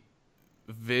usually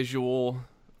visual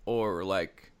or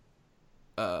like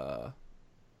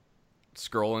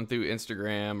scrolling through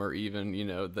Instagram, or even, you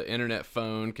know, the internet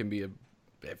phone can be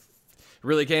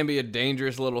really can be a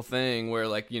dangerous little thing where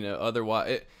like, you know,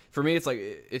 otherwise for me, it's like,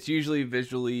 it's usually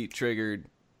visually triggered.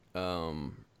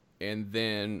 And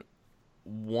then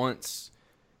once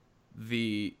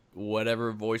the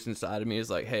whatever voice inside of me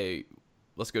is like, hey,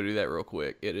 let's go do that real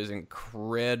quick, it is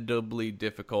incredibly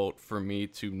difficult for me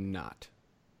to not.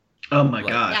 Oh my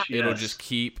gosh. It'll just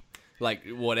keep, like,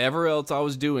 whatever else I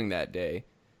was doing that day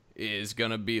is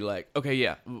going to be like, okay,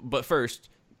 yeah, but first,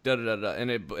 da-da-da-da.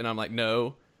 And I'm like,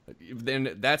 no.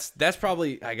 Then that's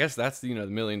probably, I guess that's, you know,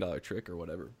 the $1 million trick or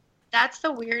whatever. That's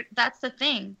the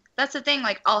thing.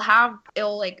 Like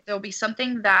there'll be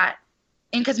something that,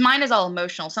 and cause mine is all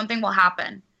emotional, something will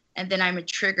happen and then I'm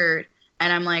triggered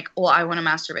and I'm like, well, I want to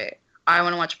masturbate. I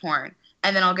want to watch porn.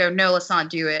 And then I'll go, no, let's not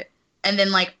do it. And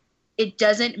then like, it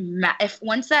doesn't matter if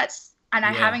once that's, and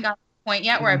I haven't got to the point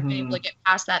yet where I've been able to get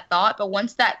past that thought. But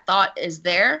once that thought is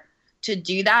there to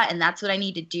do that, and that's what I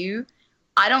need to do,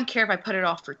 I don't care if I put it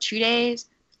off for 2 days,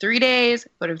 3 days,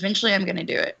 but eventually I'm going to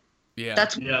do it. Yeah.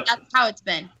 That's how it's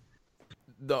been.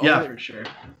 For sure.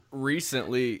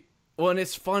 Recently, well, and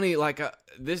it's funny, like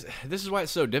this is why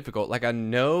it's so difficult. Like I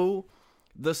know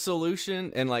the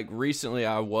solution, and like recently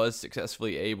I was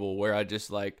successfully able where I just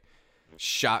like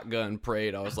shotgun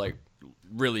prayed. I was like,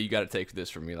 really, you got to take this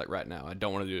from me, like right now. I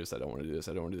don't want to do this. I don't want to do this.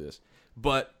 I don't want to do this.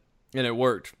 And it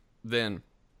worked then.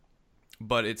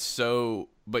 But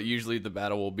usually the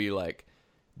battle will be like,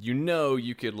 you know,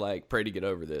 you could like pray to get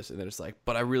over this, and then it's like,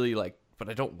 but I really like. But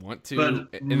I don't want to, and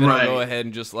then I'll go ahead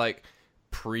and just like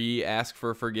ask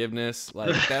for forgiveness.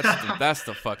 Like that's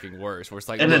the fucking worst. Where it's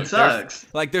like, and it sucks.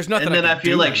 There's nothing. And then I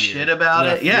feel like shit about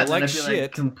it. Yeah, I feel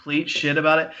like complete shit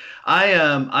about it.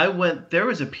 I went. There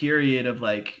was a period of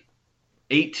like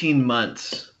 18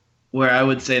 months where I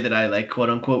would say that I like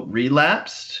quote unquote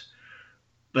relapsed,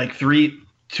 like 3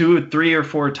 or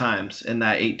 4 times in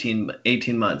that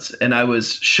 18 months, and I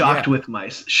was shocked with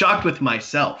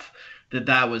myself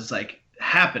that was like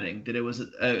happening, that it was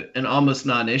an almost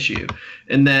non-issue,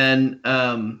 and then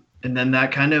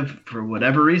that kind of, for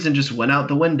whatever reason, just went out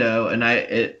the window, and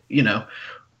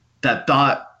that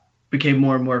thought became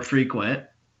more and more frequent,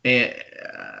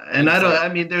 and I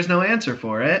mean there's no answer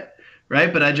for it,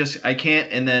 right? But I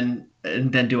can't, and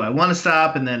then do I want to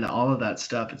stop, and then all of that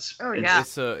stuff. It's a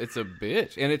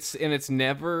bitch, and it's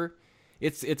never.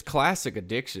 it's classic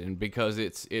addiction because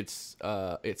it's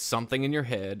something in your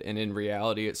head, and in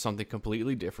reality it's something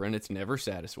completely different. It's never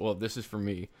satisfying. Well, this is for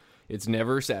me. It's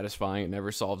never satisfying. It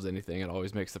never solves anything. It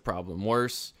always makes the problem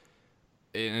worse.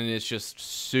 And it's just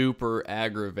super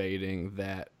aggravating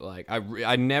that, like,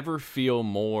 I never feel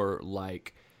more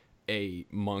like a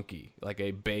monkey, like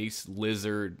a base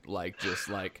lizard, like just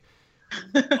like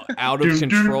out of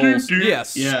control,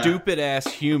 stupid ass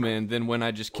human than when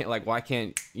I just can't, like, why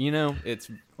can't, it's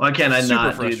why can't I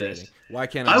not do frustrating. this? Why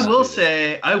can't I?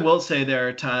 I will say there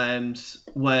are times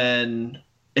when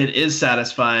it is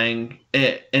satisfying,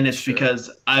 and it's because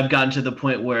I've gotten to the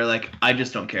point where, like, I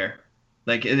just don't care.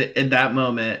 Like, in that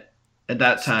moment, at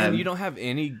that time, and you don't have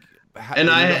any. I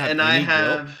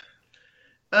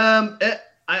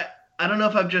don't know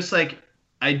if I'm just like,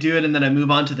 I do it and then I move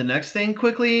on to the next thing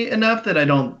quickly enough that I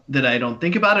don't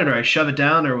think about it, or I shove it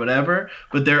down or whatever.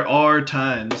 But there are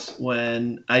times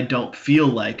when I don't feel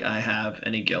like I have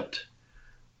any guilt,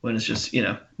 when it's just,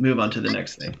 move on to the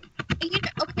next thing.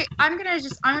 Okay, I'm gonna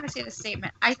say the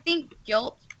statement. I think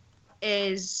guilt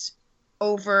is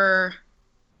over.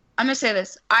 I'm gonna say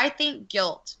this. I think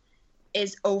guilt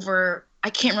is over.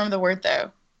 I can't remember the word though.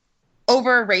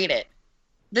 Overrated.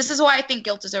 This is why I think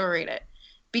guilt is overrated.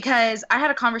 Because I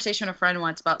had a conversation with a friend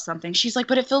once about something. She's like,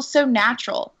 but it feels so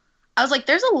natural. I was like,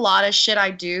 there's a lot of shit I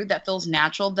do that feels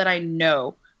natural that I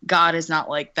know God is not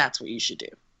like, that's what you should do.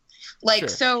 Like,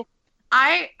 so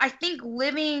I think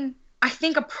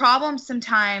a problem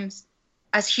sometimes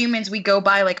as humans, we go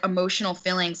by like emotional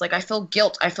feelings. Like, I feel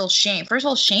guilt. I feel shame. First of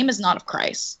all, shame is not of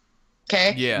Christ.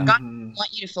 Okay? Yeah. God doesn't want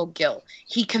you to feel guilt.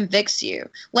 He convicts you.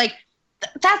 Like,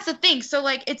 that's the thing. So,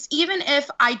 like, it's even if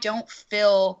I don't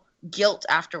feel guilt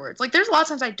afterwards. Like, there's a lot of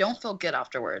times I don't feel good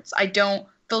afterwards. I don't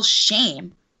feel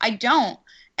shame. I don't.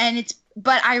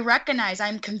 But I recognize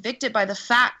I'm convicted by the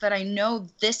fact that I know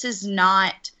this is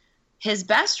not his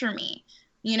best for me,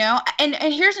 And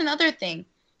here's another thing.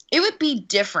 It would be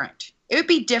different. It would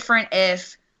be different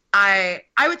if I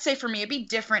would say for me, it'd be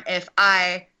different if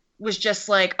I was just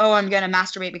like, oh, I'm going to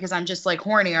masturbate because I'm just like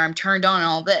horny or I'm turned on and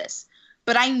all this.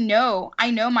 But I know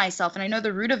myself, and I know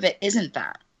the root of it isn't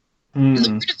that. The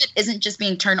root of it isn't just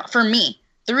being turned on. For me,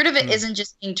 the root of it isn't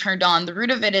just being turned on. The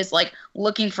root of it is like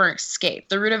looking for escape.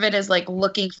 The root of it is like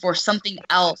looking for something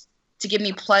else to give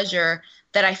me pleasure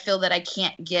that I feel that I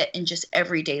can't get in just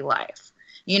everyday life,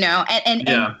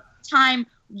 And time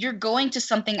you're going to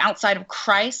something outside of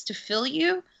Christ to fill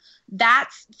you,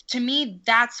 to me,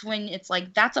 that's when it's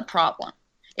like, that's a problem.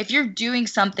 If you're doing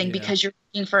something because you're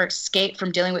looking for escape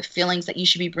from dealing with feelings that you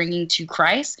should be bringing to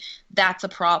Christ, that's a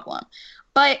problem.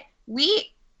 But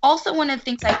we also, one of the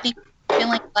things I think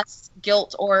feeling less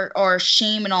guilt or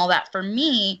shame and all that for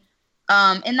me,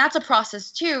 and that's a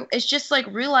process too, is just like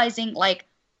realizing like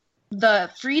the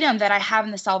freedom that I have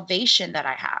and the salvation that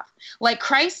I have. Like,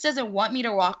 Christ doesn't want me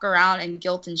to walk around in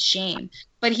guilt and shame,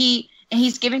 but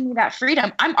he's giving me that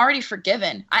freedom. I'm already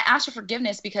forgiven. I ask for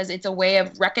forgiveness because it's a way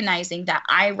of recognizing that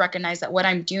I recognize that what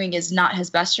I'm doing is not his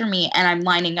best for me, and I'm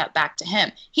lining up back to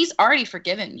him. He's already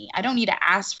forgiven me. I don't need to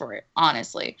ask for it,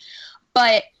 honestly.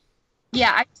 But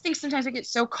yeah, I just think sometimes I get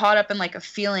so caught up in like a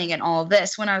feeling and all of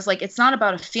this, when I was like, it's not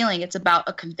about a feeling. It's about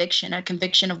a conviction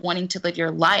of wanting to live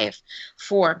your life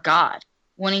for God.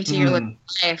 Wanting to live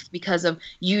life because of,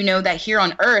 that here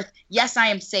on earth, yes, I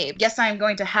am saved. Yes, I am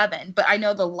going to heaven. But I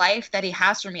know the life that he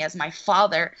has for me as my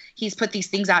father, he's put these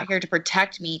things out here to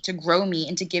protect me, to grow me,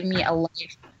 and to give me a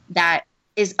life that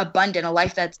is abundant, a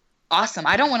life that's awesome.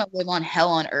 I don't want to live on hell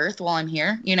on earth while I'm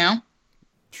here,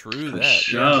 True for that.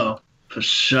 Sure. Yeah. For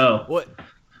sure. What?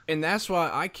 And that's why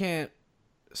I can't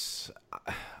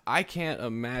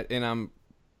imagine, and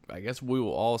I guess we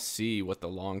will all see what the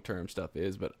long-term stuff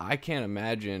is, but I can't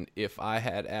imagine if I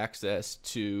had access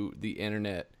to the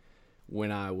internet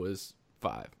when I was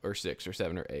 5 or 6 or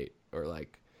 7 or 8, or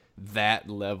like that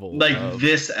level, like of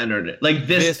this internet, like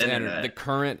this internet, the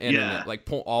current internet, like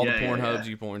all the Pornhubs,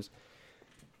 YouPorns,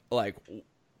 like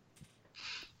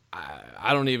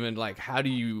I don't even, like, how do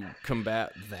you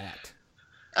combat that?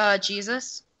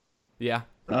 Jesus. Yeah.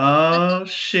 Oh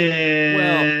shit!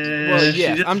 Well,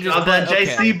 yeah. I'm just that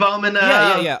JC Bowman.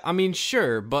 Yeah. I mean,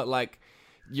 sure, but like,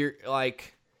 you're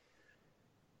like.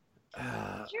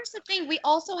 Here's the thing: we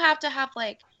also have to have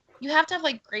you have to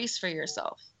have grace for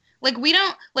yourself. Like, we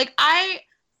don't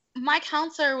my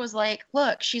counselor was like,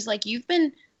 look, she's like, you've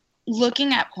been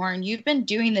looking at porn, you've been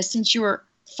doing this since you were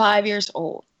 5 years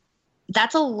old.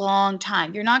 That's a long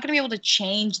time. You're not going to be able to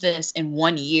change this in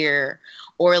 1 year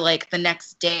or like the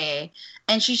next day.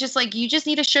 And she's just like, you just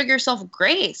need to show yourself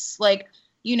grace. Like,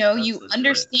 you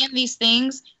understand these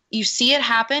things. You see it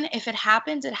happen. If it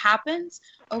happens, it happens.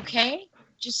 okay,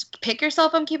 just pick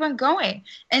yourself up and keep on going.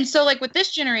 And so like with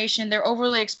this generation, they're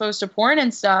overly exposed to porn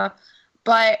and stuff,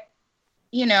 but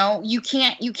you know, you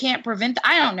can't prevent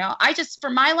I don't know. I just, for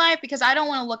my life, because I don't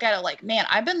want to look at it like, man,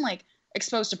 I've been like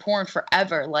exposed to porn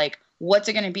forever. Like, what's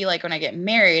it going to be like when I get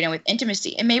married and with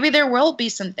intimacy? And maybe there will be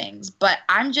some things, but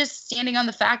I'm just standing on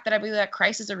the fact that I believe that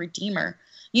Christ is a redeemer.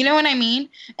 You know what I mean?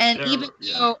 And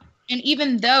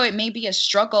even though it may be a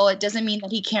struggle, it doesn't mean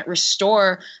that he can't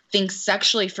restore things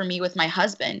sexually for me with my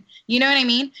husband. You know what I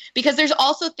mean? Because there's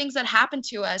also things that happen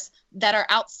to us that are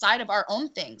outside of our own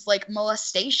things, like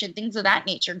molestation, things of that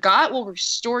nature. God will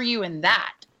restore you in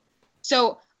that.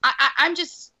 So I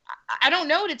don't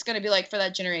know what it's going to be like for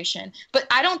that generation, but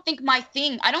I don't think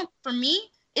for me,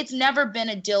 it's never been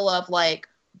a deal of like,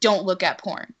 don't look at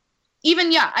porn.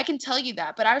 Even, I can tell you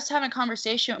that, but I was having a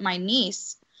conversation with my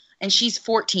niece, and she's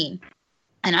 14,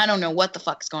 and I don't know what the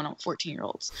fuck is going on with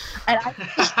 14-year-olds. And I was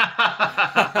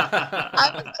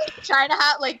like, trying to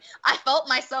have, like, I felt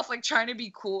myself like trying to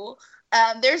be cool.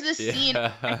 There's this scene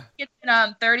in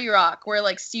 30 Rock where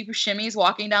like Steve Buscemi's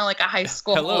walking down like a high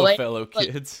school Hello, hallway. fellow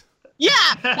Like, kids. yeah.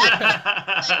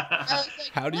 I was like,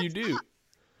 How do you do?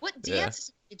 What dances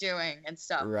are you doing and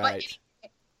stuff? Right. But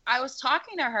I was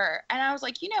talking to her, and I was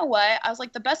like, you know what? I was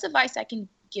like, the best advice I can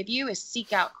give you is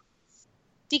seek out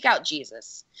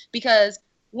Jesus, because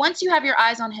once you have your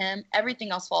eyes on him,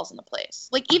 everything else falls into place.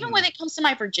 Like, even when it comes to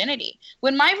my virginity,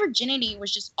 when my virginity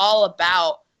was just all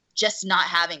about just not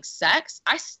having sex,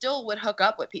 I still would hook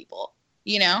up with people,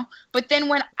 you know? But then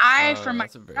when I, for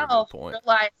myself,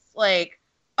 realized, like,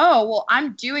 oh, well,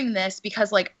 I'm doing this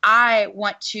because, like, I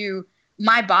want to,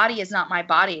 my body is not my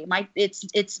body.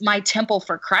 It's my temple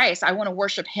for Christ. I want to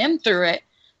worship him through it.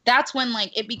 That's when,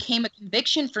 like, it became a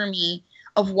conviction for me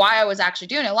of why I was actually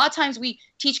doing it. A lot of times we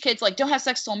teach kids, like, don't have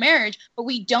sex till marriage, but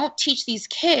we don't teach these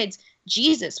kids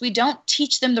Jesus. We don't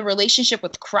teach them the relationship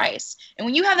with Christ. And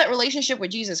when you have that relationship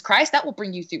with Jesus Christ, that will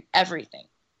bring you through everything.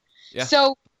 Yeah.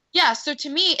 So to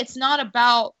me, it's not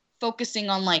about focusing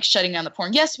on, like, shutting down the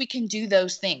porn. Yes, we can do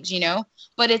those things, you know,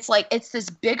 but it's like, it's this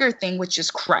bigger thing, which is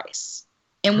Christ.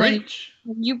 And when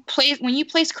you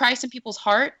place Christ in people's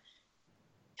heart,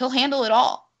 he'll handle it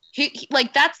all. He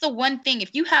like, that's the one thing.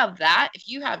 If you have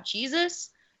Jesus,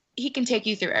 he can take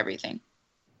you through everything.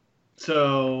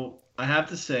 So I have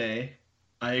to say,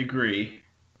 I agree.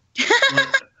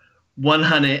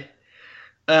 100.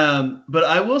 But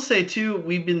I will say too,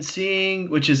 we've been seeing,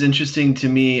 which is interesting to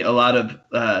me, a lot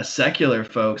of secular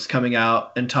folks coming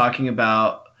out and talking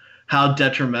about how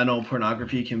detrimental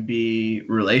pornography can be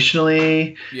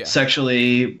relationally,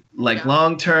 sexually, like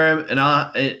long term,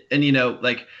 and you know,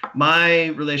 like, my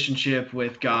relationship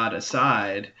with God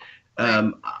aside,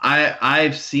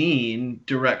 I've seen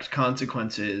direct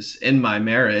consequences in my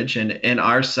marriage and in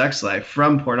our sex life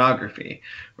from pornography,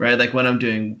 right? Like, when I'm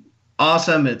doing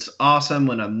awesome, it's awesome.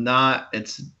 When I'm not,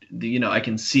 it's, you know, I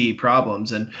can see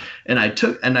problems, and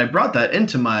I brought that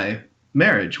into my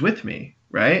marriage with me,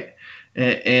 right?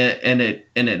 And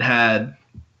it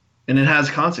has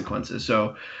consequences.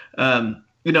 So,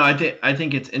 you know, I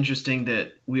think it's interesting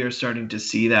that we are starting to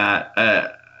see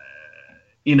that,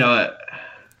 you know.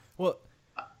 Well,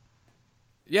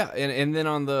 yeah, and then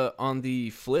on the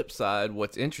flip side,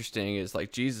 what's interesting is,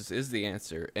 like, Jesus is the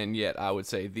answer, and yet I would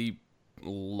say the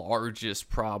largest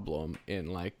problem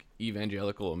in, like,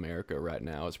 evangelical America right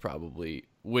now is probably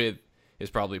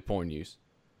porn use.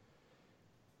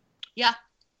 Yeah.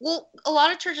 Well, a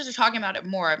lot of churches are talking about it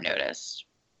more, I've noticed.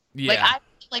 Yeah.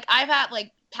 I've had,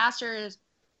 like, pastors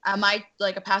at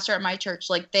a pastor at my church,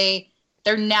 like,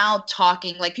 they're now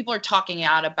talking, like, people are talking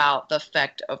out about the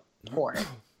effect of porn.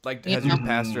 Like, has your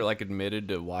pastor, like, admitted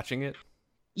to watching it?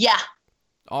 Yeah.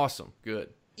 Awesome. Good.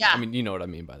 Yeah. I mean, you know what I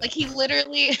mean by that. Like, he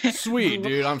literally. Sweet,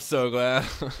 dude. I'm so glad.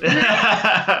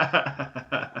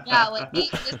 Yeah, like,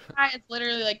 this guy has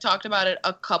literally, like, talked about it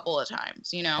a couple of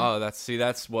times, you know? Oh,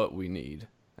 that's what we need.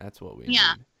 That's what we need.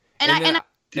 Yeah. And I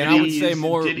would say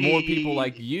more people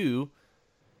like you,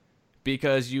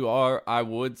 because you are, I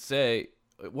would say,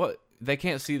 what, they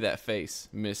can't see that face,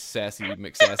 Miss Sassy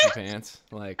McSassy Pants.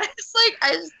 Like,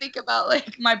 I just think about,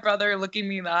 like, my brother looking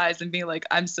me in the eyes and being like,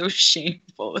 I'm so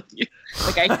shameful with you.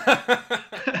 Like,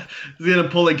 He's gonna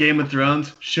pull a Game of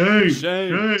Thrones. Shame.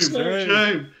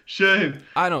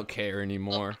 I don't care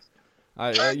anymore.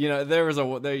 There was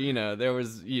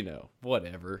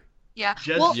whatever. Yeah.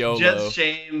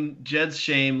 Jed's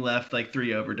shame left like 3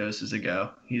 overdoses ago.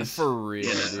 He's for real,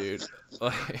 dude.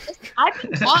 Like, I've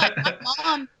been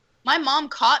caught. My mom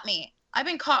caught me. I've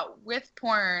been caught with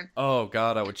porn. Oh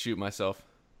God, I would shoot myself.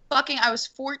 I was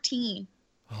 14.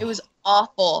 It was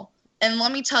awful. And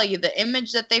let me tell you, the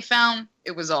image that they found,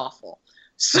 it was awful.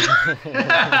 So it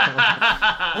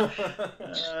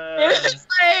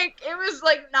was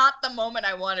like not the moment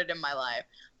I wanted in my life.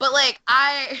 But like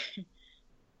it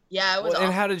was.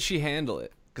 And how did she handle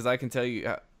it? Because I can tell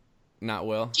you, not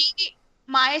well.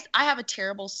 My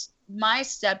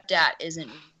stepdad isn't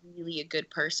really a good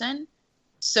person.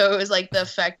 So it was like the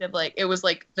effect of like, it was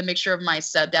like the mixture of my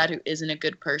stepdad who isn't a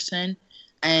good person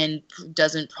and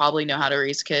doesn't probably know how to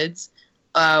raise kids,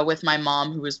 with my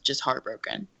mom who was just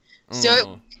heartbroken.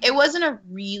 So it wasn't a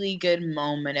really good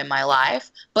moment in my life,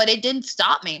 but it didn't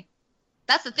stop me.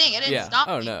 That's the thing. It didn't stop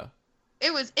me. Oh no.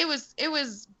 It was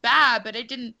bad, but it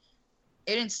didn't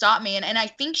stop me. And I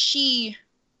think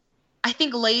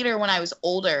later when I was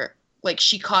older, like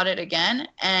she caught it again,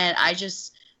 and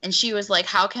she was like,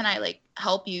 how can I like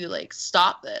help you like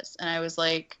stop this? And I was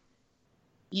like,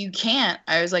 you can't.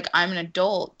 I was like, I'm an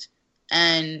adult,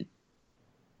 and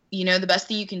the best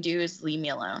thing you can do is leave me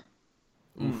alone.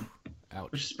 Oof.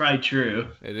 Ouch. Which is probably true.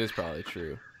 It is probably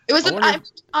true. It was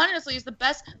honestly, it's the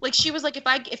best. Like she was like, if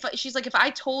I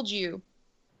told you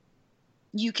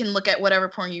can look at whatever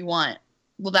porn you want,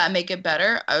 will that make it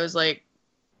better? I was like,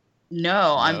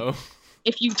 no.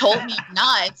 If you told me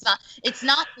not, it's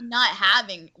not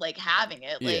having it. Like,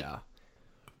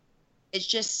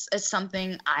 it's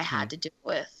something I had to deal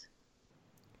with.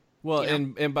 Well,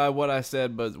 and by what I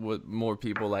said, but what more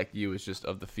people like you is just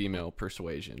of the female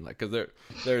persuasion. Like, because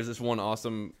there's this one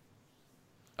awesome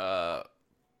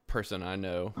person I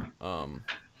know.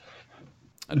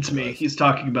 It's me. He's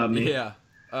talking about me. Yeah.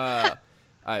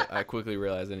 I quickly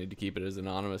realized I need to keep it as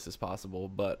anonymous as possible,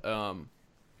 but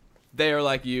they are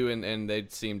like you, and they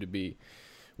seem to be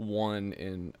one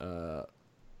in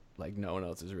like no one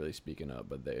else is really speaking up,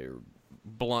 but they're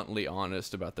bluntly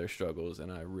honest about their struggles,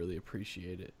 and I really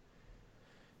appreciate it.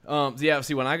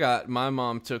 See, when my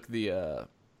mom took the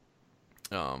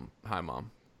hi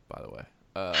mom, by the way.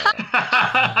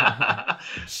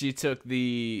 She took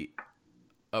the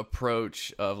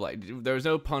approach of like there was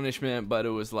no punishment, but it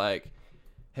was like,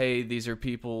 hey, these are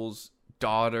people's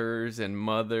daughters and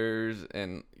mothers,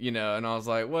 and and I was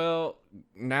like, well,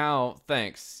 now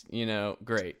thanks,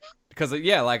 great, because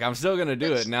like I'm still gonna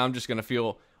do it. Now I'm just gonna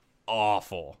feel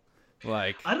awful.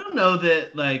 Like, I don't know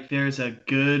that like there's a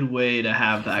good way to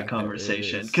have that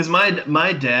conversation, because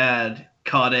my dad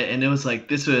caught it, and it was like,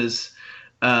 this was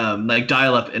like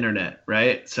dial-up internet,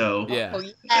 right? So yeah.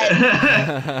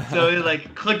 So he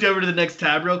like clicked over to the next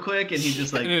tab real quick, and he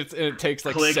just like and it takes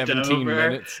like 17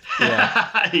 minutes.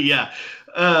 Yeah. Yeah.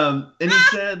 And he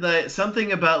said that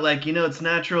something about like, it's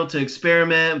natural to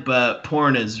experiment, but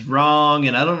porn is wrong.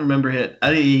 And I don't remember it.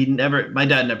 My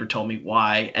dad never told me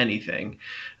why anything.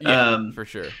 Yeah, for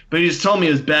sure. But he just told me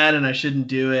it was bad and I shouldn't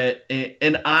do it.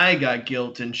 And I got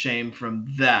guilt and shame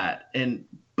from that.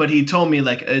 But he told me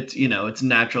like, it's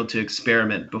natural to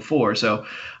experiment before. So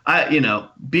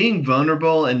being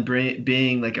vulnerable and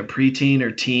being like a preteen or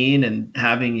teen and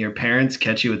having your parents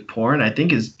catch you with porn, I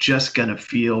think is just going to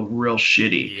feel real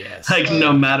shitty. Yes. Like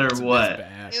no matter what.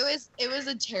 It was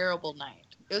a terrible night.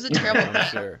 It was a terrible night.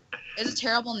 Sure. It was a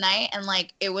terrible night. And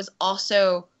like, it was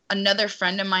also another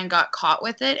friend of mine got caught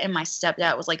with it. And my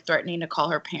stepdad was like threatening to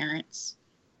call her parents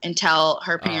and tell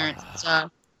her parents and stuff.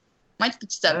 My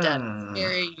stepdad is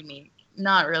very unique.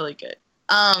 Not really good.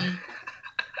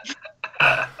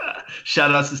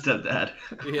 Shout out to stepdad.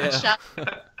 Yeah. Shout.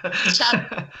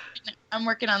 I'm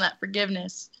working on that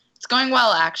forgiveness. It's going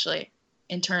well, actually,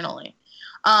 internally.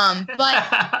 But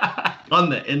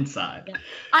on the inside. Yeah.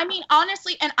 I mean,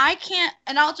 honestly, and I can't,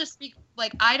 and I'll just speak,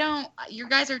 like, you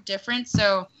guys are different.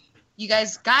 So you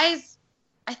guys, I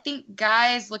think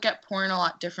guys look at porn a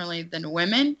lot differently than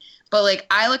women. But like,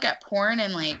 I look at porn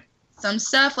and like, some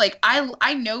stuff, like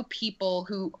I know people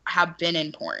who have been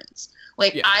in porns.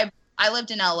 Like I lived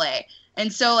in LA,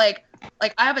 and so like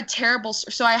I have a terrible.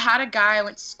 So I had a guy I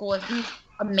went to school with who's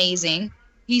amazing.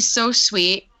 He's so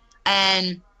sweet,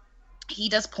 and he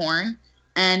does porn,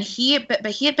 and he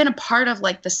had been a part of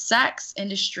like the sex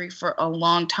industry for a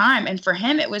long time, and for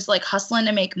him it was like hustling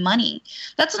to make money.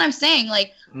 That's what I'm saying.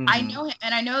 Like I know him,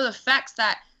 and I know the effects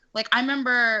that. Like, I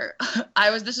remember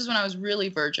this is when I was really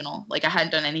virginal. Like, I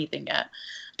hadn't done anything yet.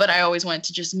 But I always wanted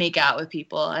to just make out with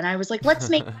people. And I was like, let's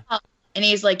make out. And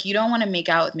he's like, you don't want to make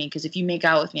out with me because if you make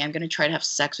out with me, I'm going to try to have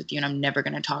sex with you and I'm never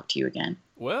going to talk to you again.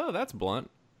 Well, that's blunt.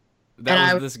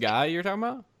 That was this guy you're talking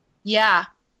about? Yeah.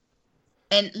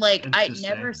 And, like, I'd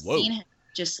never seen him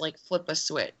just, like, flip a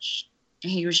switch.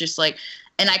 And he was just like,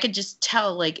 and I could just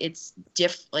tell, like, it's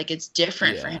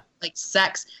different for him. Like,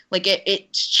 sex, like,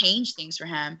 it changed things for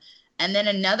him. And then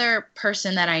another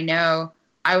person that I know,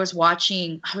 I was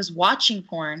watching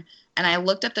porn, and I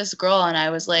looked at this girl, and I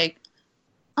was like,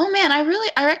 oh man,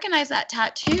 I recognize that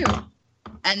tattoo.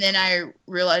 And then I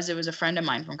realized it was a friend of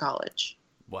mine from college.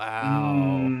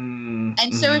 Wow.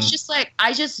 And so it's just like,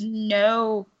 I just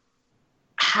know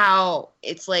how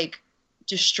it's like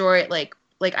destroyed. Like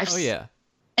I've. Oh yeah.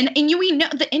 And we know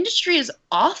the industry is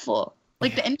awful.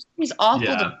 Like the industry is awful.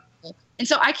 Yeah. And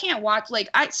so I can't watch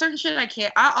certain shit. I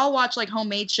can't. I'll watch like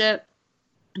homemade shit,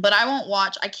 but I won't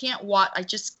watch. I can't watch. I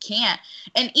just can't.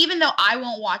 And even though I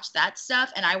won't watch that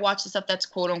stuff, and I watch the stuff that's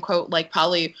quote unquote like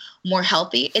probably more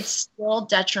healthy, it's still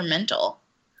detrimental.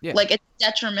 Yeah. Like it's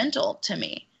detrimental to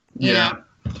me. You know?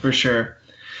 For sure.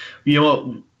 You know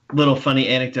what? Little funny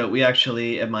anecdote. We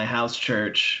actually at my house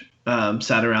church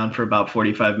sat around for about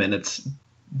 45 minutes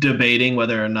debating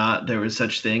whether or not there was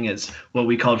such thing as what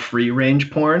we called free range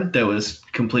porn that was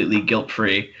completely guilt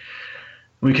free.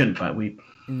 We couldn't find. We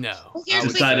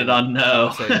decided on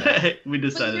no. We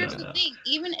decided here's on the no. thing.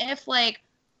 Even if like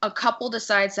a couple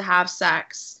decides to have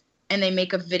sex and they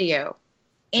make a video,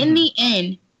 in the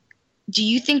end, do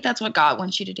you think that's what God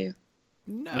wants you to do?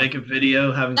 No. Make a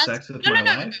video having sex with my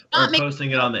wife, or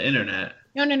posting it on the internet.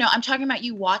 No. I'm talking about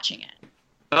you watching it.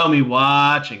 Oh, me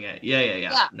watching it.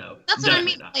 Yeah. No, that's what I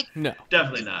mean. Not. Like, No,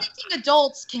 definitely not. Thinking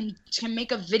adults can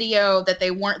make a video that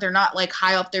they're not like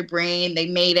high off their brain. They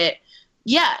made it.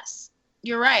 Yes,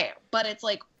 you're right. But it's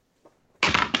like,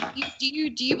 do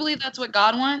you believe that's what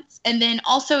God wants? And then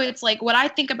also it's like what I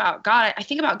think about God. I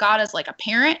think about God as like a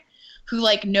parent who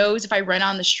like knows if I run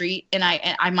on the street and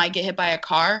I might get hit by a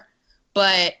car,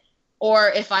 or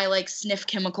if I like sniff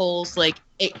chemicals, like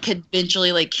it could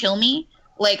eventually like kill me.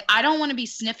 Like, I don't want to be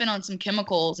sniffing on some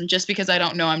chemicals and just because I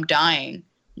don't know I'm dying.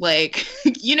 Like,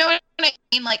 you know what I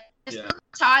mean? Like, it's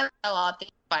how I love the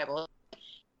Bible.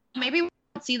 Maybe we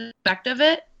don't see the effect of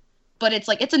it, but it's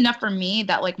like, it's enough for me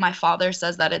that, like, my father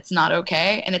says that it's not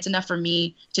okay, and it's enough for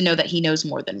me to know that he knows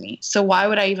more than me. So why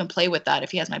would I even play with that if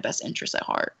he has my best interest at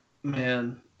heart?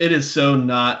 Man, it is so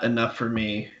not enough for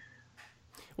me.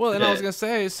 Well, and I was going to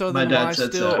say, so then why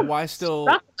still...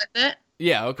 Struggle with it.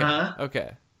 Yeah, okay, Huh?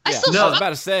 okay. I Yeah, still no, I was struggle. about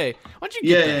to say, why don't you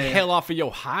get the hell off of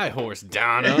your high horse,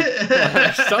 Donna?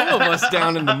 Like, some of us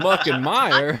down in the muck and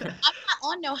mire. I'm not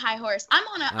on no high horse. I'm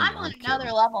on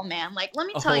another level, man. Like, let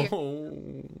me tell you.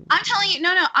 I'm telling you,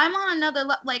 no, I'm on another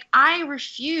level. Like, I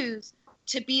refuse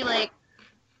to be like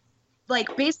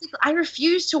basically, I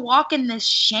refuse to walk in this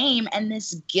shame and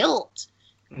this guilt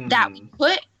that we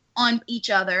put on each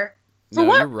other. For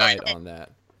what you're right reason? on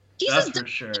that. Jesus That's for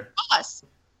sure. us.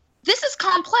 This is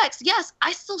complex. Yes,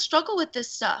 I still struggle with this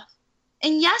stuff.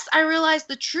 And yes, I realize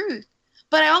the truth.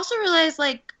 But I also realize,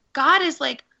 like, God is,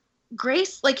 like,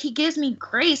 grace. Like, he gives me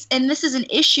grace. And this is an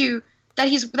issue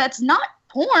that's not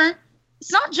porn.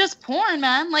 It's not just porn,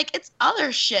 man. Like, it's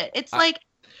other shit. It's like,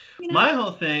 you know. My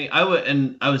whole thing, I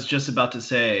was just about to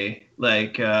say,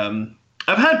 like, I've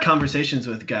had conversations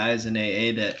with guys in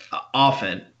AA that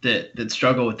often that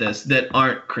struggle with this, that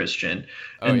aren't Christian,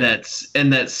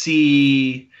 that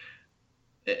see...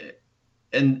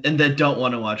 And that don't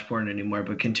want to watch porn anymore,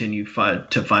 but continue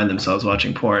to find themselves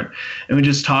watching porn. And we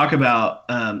just talk about,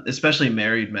 especially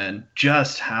married men,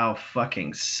 just how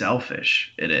fucking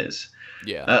selfish it is.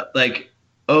 Yeah. Like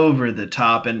over the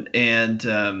top, and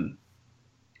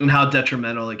how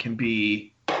detrimental it can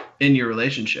be in your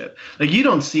relationship. Like, you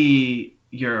don't see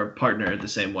your partner the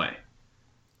same way.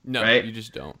 No, right? You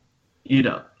just don't. You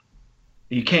don't.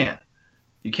 You can't.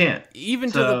 You can't.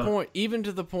 Even to the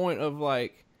point of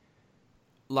like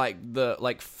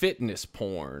fitness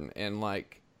porn and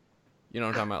like, you know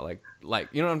what I'm talking about? Like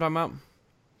you know what I'm talking about?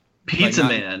 Pizza like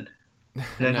Man.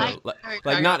 No,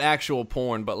 like not actual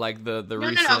porn, but like the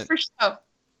recent. No, for show.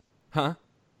 Huh?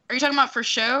 Are you talking about for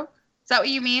show? Is that what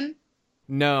you mean?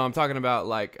 No, I'm talking about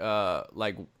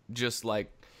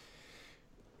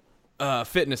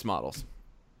fitness models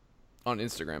on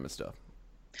Instagram and stuff.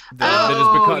 It's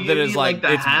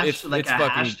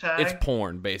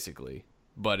porn basically,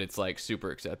 but it's like super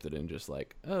accepted and just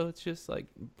like, oh, it's just like,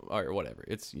 or whatever.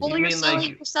 It's well, you're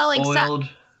selling sex.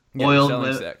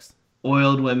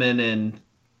 Oiled women and.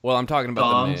 Well, I'm talking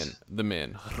about dogs. the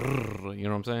men. You know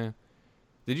what I'm saying?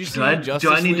 Did you see Did you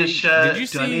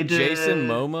see Jason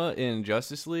Momoa in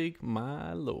Justice League?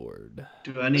 My lord.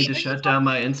 Do I need to shut down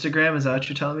my Instagram? Is that what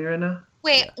you're telling me right now?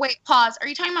 Wait, pause. Are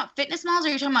you talking about fitness models or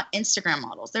are you talking about Instagram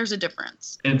models? There's a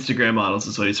difference. Instagram models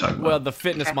is what he's talking about. Well, the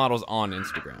fitness models on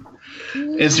Instagram.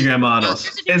 Instagram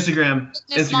models. Instagram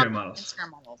models.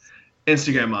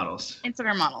 Instagram models.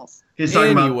 He's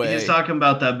talking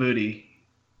about that booty.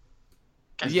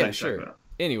 That's yeah, sure.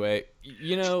 Anyway,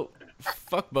 you know,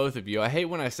 fuck both of you. I hate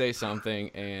when I say something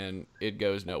and it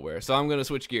goes nowhere. So I'm gonna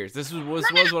switch gears. This was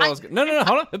what I was. No,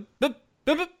 hold on.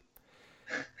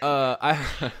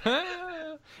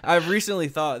 I've recently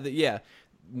thought that, yeah,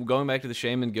 going back to the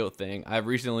shame and guilt thing, I've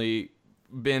recently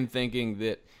been thinking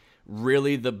that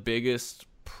really the biggest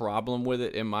problem with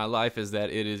it in my life is that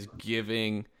it is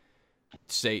giving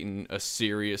Satan a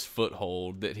serious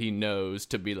foothold that he knows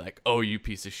to be like, oh, you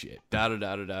piece of shit, da da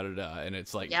da da da da da, and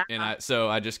it's like, and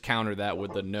I just counter that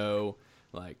with the no,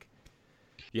 like,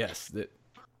 yes, that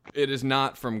it is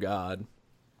not from God,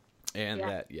 and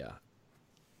that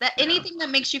anything that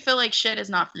makes you feel like shit is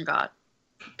not from God,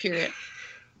 period.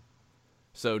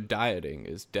 So dieting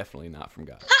is definitely not from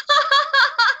God.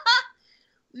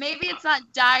 Maybe it's not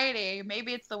dieting.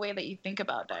 Maybe it's the way that you think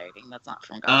about dieting that's not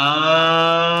from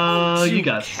God. Oh, you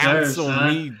got counsel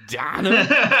me, Donna. You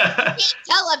can't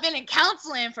tell I've been in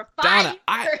counseling for 5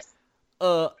 years.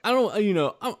 I don't, you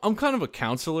know, I'm kind of a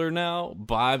counselor now,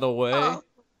 by the way. Oh.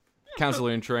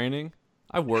 Counselor in training.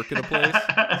 I work at a place,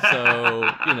 so,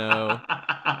 you know,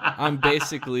 I'm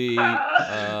basically...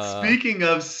 Speaking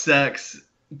of sex,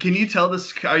 can you tell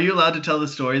this? Are you allowed to tell the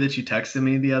story that you texted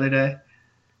me the other day?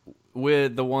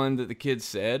 With the one that the kid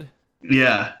said?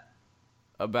 Yeah.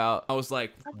 About, I was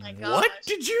like, Oh my what gosh.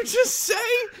 did you just say?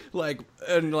 Like,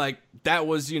 and like, that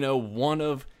was, you know, one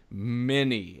of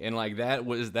many. And like, that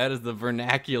is the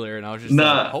vernacular. And I was just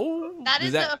like, oh. That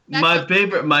is my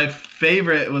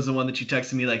favorite was the one that you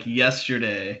texted me like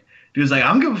yesterday. He was like, I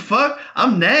don't give a fuck.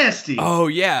 I'm nasty. Oh,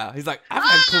 yeah. He's like,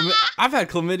 I've had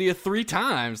chlamydia 3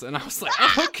 times. And I was like,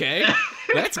 oh, okay.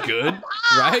 That's good.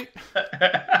 Right?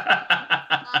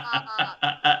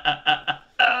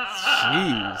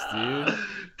 Jeez, dude.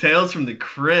 Tales from the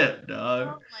crypt, dog.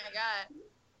 Oh, my God.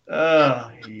 Oh,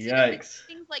 yikes.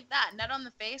 Things like that, nut on the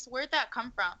face, where'd that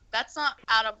come from? That's not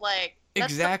out of like...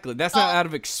 Exactly. That's not out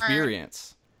of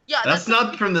experience. Yeah, that's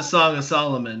not from the Song of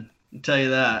Solomon. I'll tell you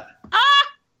that.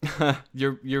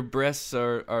 Your breasts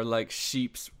are like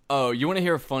sheep's. Oh, you want to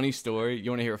hear a funny story?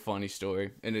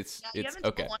 And it's you haven't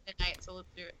okay. told one tonight, so let's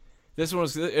do it. This one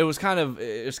was kind of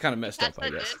messed up, I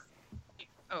guess.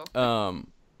 Oh.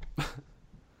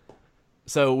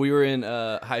 So we were in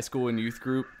high school and youth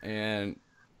group, and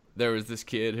there was this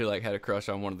kid who like had a crush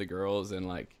on one of the girls, and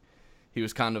like he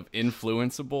was kind of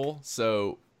influenceable.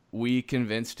 So we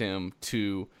convinced him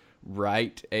to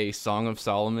write a Song of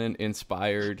Solomon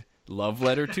inspired love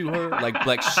letter to her,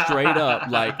 like straight up,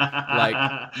 like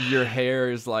your hair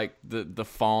is like the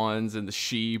fawns and the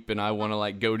sheep, and I want to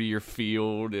like go to your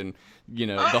field, and you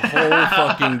know, the whole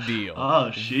fucking deal.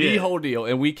 Oh shit, the whole deal.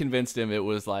 And we convinced him it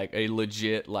was like a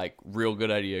legit, like real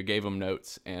good idea. Gave him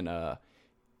notes, and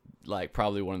like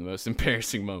probably one of the most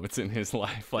embarrassing moments in his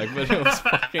life. Like, but it was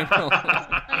fucking hilarious.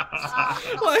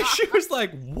 Like, she was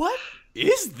like, "What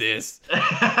is this?"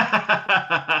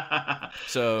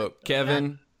 So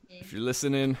Kevin, if you're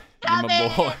listening, you're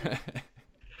my boy.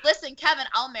 Listen, Kevin,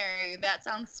 I'll marry you. That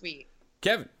sounds sweet.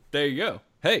 Kevin, there you go.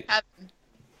 Hey, Kevin,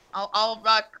 I'll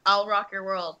rock your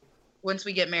world once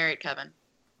we get married, Kevin.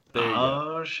 There you go.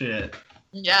 Oh shit.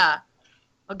 Yeah,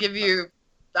 I'll give you.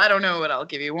 I don't know what I'll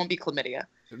give you. It won't be chlamydia.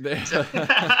 Certainly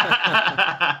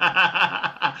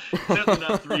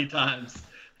not 3 times.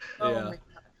 Oh Yeah. my God.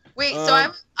 Wait, so I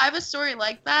have a story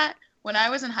like that. When I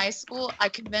was in high school, I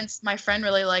convinced my friend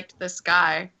really liked this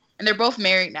guy, and they're both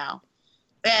married now.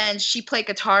 And she played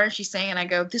guitar and she sang, and I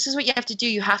go, "This is what you have to do.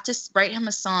 You have to write him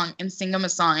a song and sing him a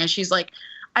song." And she's like,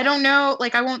 "I don't know.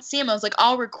 Like, I won't see him." I was like,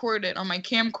 "I'll record it on my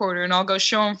camcorder and I'll go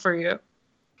show him for you."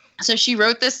 So she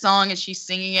wrote this song and she's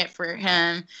singing it for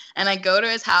him. And I go to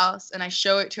his house and I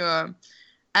show it to him.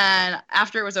 And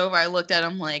after it was over, I looked at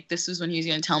him like, this was when he was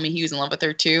going to tell me he was in love with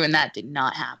her too. And that did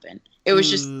not happen. It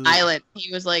was just silent.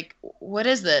 He was like, "What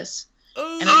is this?"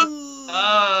 And I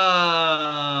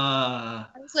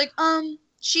was like,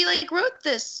 she like wrote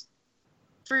this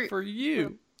for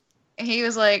you. And he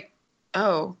was like,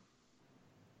 "Oh."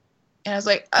 And I was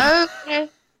like, "Okay."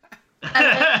 So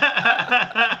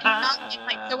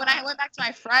when I went back to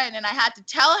my friend and I had to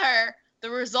tell her the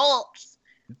results,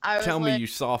 I was Tell me like, you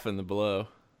softened the blow.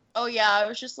 "Oh yeah," I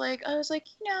was like, I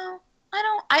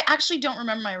actually don't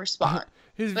remember my response.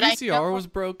 His but VCR was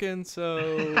broken,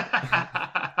 so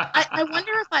I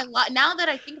wonder if I lied. Now that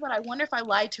I think about it, I wonder if I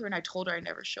lied to her and I told her I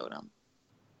never showed him.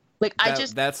 Like,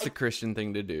 that's the Christian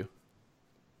thing to do.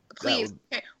 Please.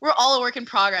 Okay, we're all a work in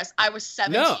progress. I was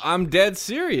 17. No, I'm dead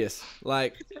serious.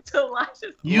 Like,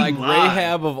 You like lie.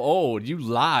 Rahab of old. You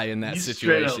lie in that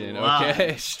situation,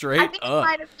 okay? I Straight think I up.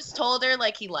 might have just told her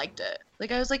like he liked it.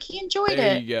 Like I was like, he enjoyed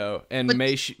There it. you go. And But-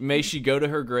 may she go to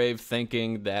her grave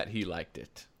thinking that he liked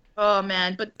it. Oh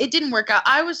man, but it didn't work out.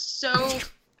 I was so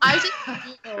I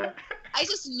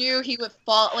just knew he would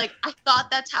fall. Like I thought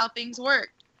that's how things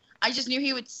worked. I just knew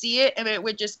he would see it and it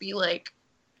would just be like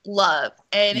love.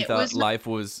 And You it thought was life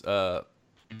was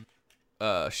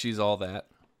she's all that.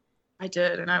 I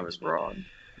did, and I was wrong.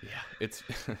 Yeah, it's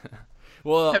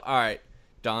well, all right,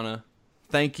 Donna,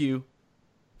 thank you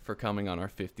for coming on our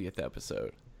 50th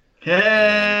episode.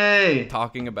 Hey!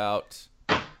 Talking about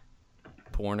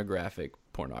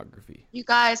pornography. You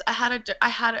guys, I had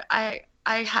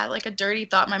like a dirty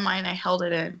thought in my mind. I held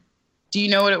it in. Do you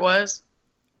know what it was?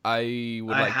 I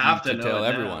would I like have you to to know tell it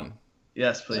now. everyone.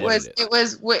 Yes, please. It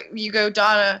was what you go,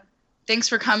 Donna. Thanks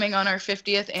for coming on our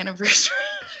 50th anniversary.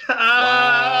 But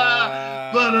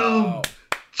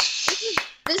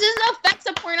This is the effects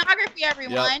of pornography,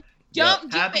 everyone. Don't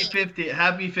do happy it. 50th.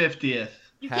 Happy 50th.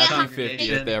 You can't Happy have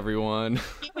 50th, everyone.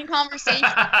 human conversation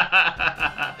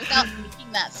without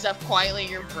thinking that stuff quietly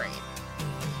in your brain.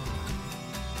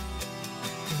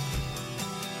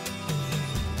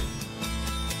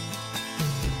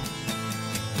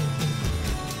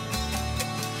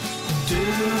 Do you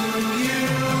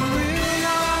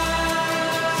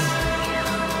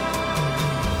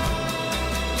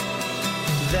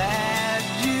realize that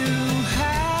you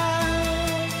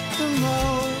have the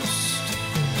most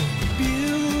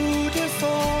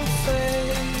beautiful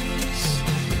face?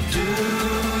 Do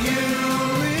you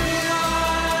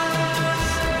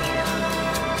realize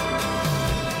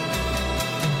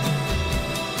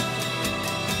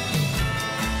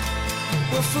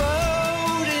we're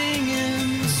floating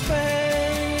in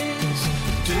space?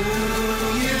 Do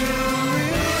you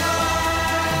realize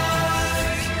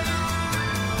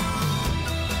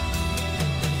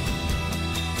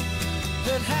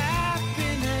that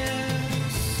happiness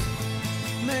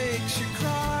makes you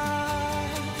cry?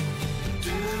 Do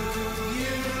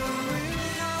you realize?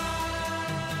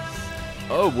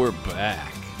 Oh, we're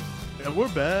back. And we're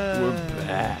back. We're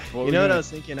back. You know what I was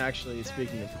thinking, actually,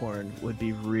 speaking of porn, would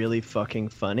be really fucking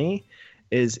funny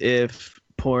is if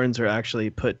porns are actually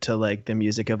put to like the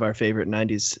music of our favorite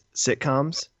 90s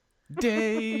sitcoms.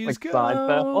 Days Like go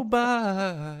Seinfeld.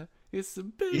 by. It's a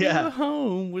better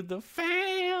home with the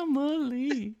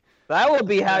family. That would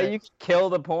be how you could kill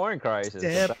the porn crisis.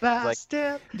 Step by Like,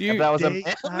 step. Do you, if that was day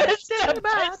a by step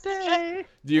by day.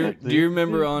 do you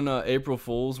remember on April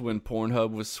Fool's when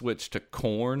Pornhub was switched to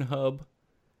Cornhub?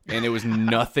 And it was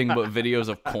nothing but videos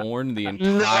of porn the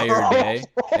entire day.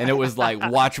 And it was like,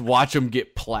 watch them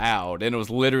get plowed. And it was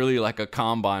literally like a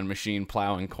combine machine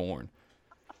plowing corn.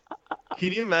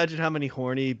 Can you imagine how many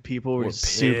horny people were We're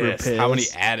super pissed? How many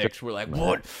addicts were like,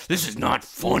 what? This is not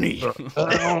funny. I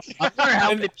wonder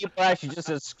how many people actually just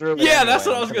said screw it. Yeah, that's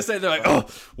what I anyway. was going to say. They're like, oh,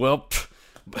 well,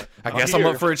 I guess I'm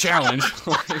up for a challenge.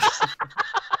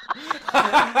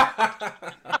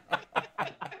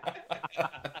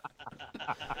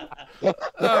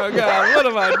 Oh, God, what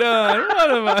have I done? What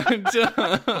have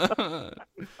I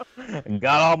done?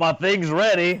 Got all my things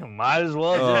ready. Might as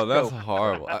well Oh, just that's go.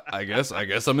 horrible. I guess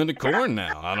I'm into corn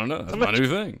now. I don't know. That's my new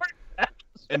thing.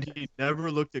 And he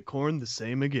never looked at corn the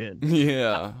same again.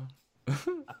 Yeah.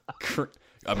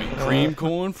 I mean, cream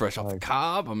corn, fresh off the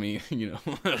cob. I mean, you know,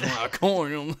 that's a lot of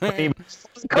corn. You know what I'm saying?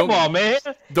 Come Don't- on, man.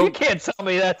 You don't- can't tell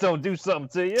me that don't do something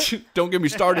to you. Don't get me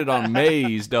started on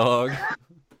maize, dog.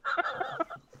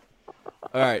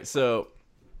 All right, so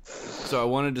I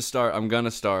wanted to start. I'm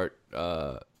gonna start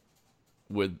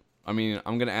with. I mean,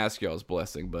 I'm gonna ask y'all's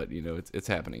blessing, but you know, it's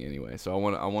happening anyway. So I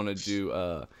want to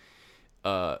do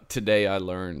Today I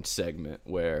Learned segment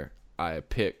where I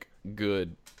pick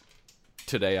good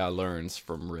Today I Learns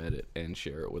from Reddit and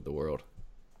share it with the world.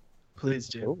 Please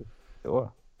do. Sure.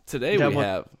 Today That we one-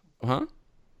 have,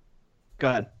 Go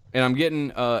ahead. and I'm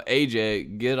getting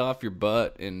AJ, get off your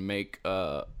butt and make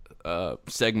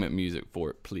segment music for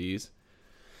it, please.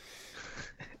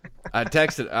 I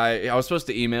texted. I was supposed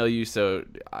to email you, so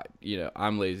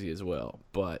I'm lazy as well.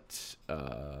 But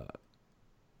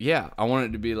yeah, I want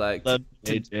it to be like Love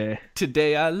AJ.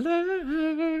 today I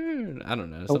learned. I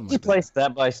don't know. Can Something we like play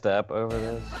step by step over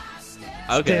this?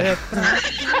 that. Okay.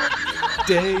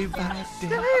 Day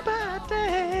by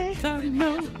day. I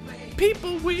know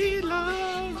people we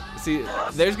love. See,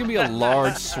 there's gonna be a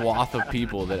large swath of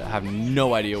people that have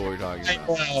no idea what we're talking about.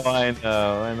 Oh, I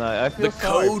know. And I The feel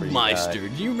sorry for you Codemeister.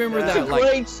 guys. Do you remember It's that a like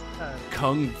great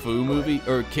kung fu movie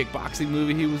or kickboxing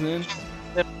movie he was in?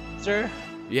 sir.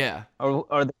 Yeah.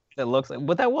 Or that looks like,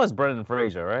 but that was Brendan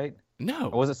Fraser, right? Or No.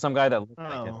 was it some guy that looked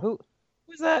like him? Oh. Who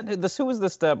was that? Who was the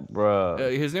step, bro?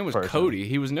 His name was person. Cody.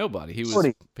 He was nobody. He was.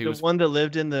 Cody. He The was. one that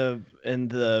lived in the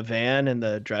van in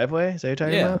the driveway? Is that what you're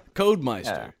talking Yeah. about? Codemeister.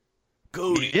 Yeah.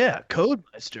 Cody. Yeah,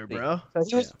 Codemeister, bro. So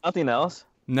he was nothing else.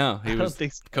 No, he I don't was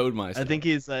think so. Codemeister. I think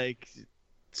he's like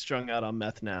strung out on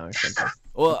meth now or something.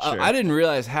 Well, Sure. I didn't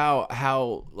realize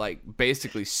how like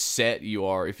basically set you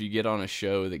are if you get on a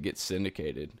show that gets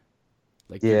syndicated.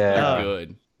 Like Yeah. you're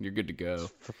good. You're good to go.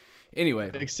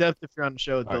 Anyway, Except if you're on a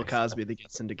show with Bill Cosby that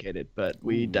gets syndicated, but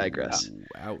we digress.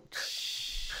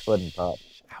 ouch. Pudding pop.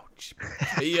 Ouch.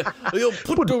 You'll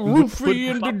put the roofie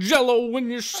in the jello when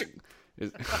you're sick.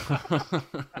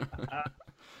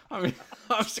 I mean,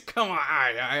 come on. All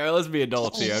right, let's be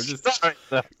adults here. I'm just,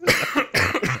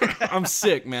 I'm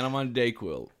sick, man. I'm on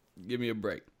Dayquil. Give me a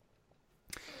break.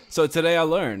 So today we're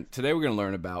going to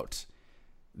learn about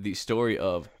the story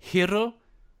of Hiro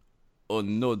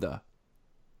Onoda.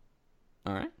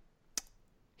 All right.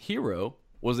 Hiro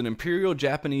was an Imperial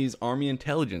Japanese Army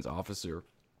intelligence officer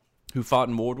who fought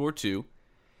in World War II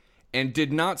and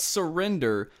did not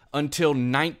surrender until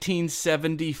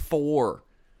 1974.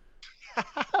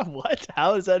 What?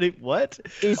 How is that? What?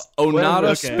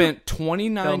 Onoda spent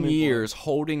 29 years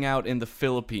holding out in the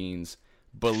Philippines,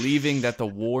 believing that the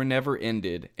war never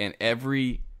ended, and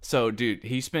so dude,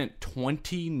 he spent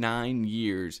 29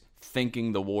 years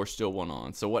thinking the war still went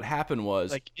on. So what happened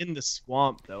was, like in the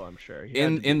swamp, though, I'm sure.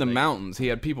 In the mountains, he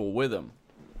had people with him.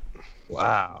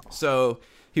 Wow. So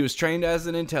he was trained as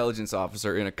an intelligence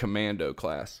officer in a commando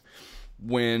class.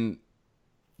 When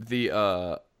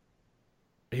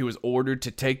he was ordered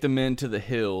to take the men to the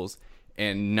hills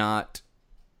and not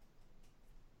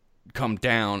come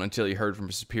down until he heard from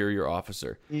a superior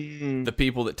officer. Mm-hmm. The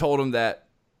people that told him that,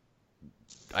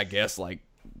 I guess, like,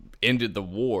 ended the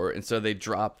war, and so they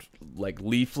dropped like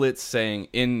leaflets saying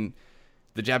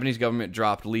the Japanese government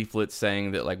dropped leaflets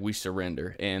saying that, like, we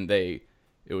surrender, and it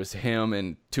was him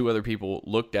and two other people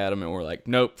looked at him and were like,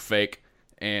 nope, fake,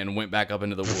 and went back up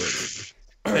into the woods.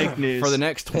 Fake news. For the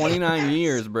next 29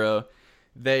 years, bro,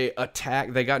 they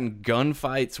got in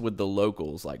gunfights with the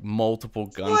locals, like multiple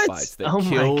gunfights. They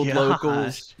killed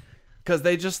locals because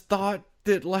they just thought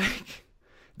that, like,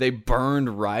 they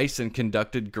burned rice and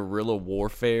conducted guerrilla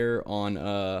warfare on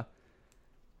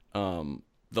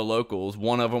the locals.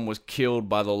 One of them was killed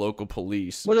by the local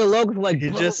police. What are locals like?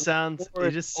 It just sounds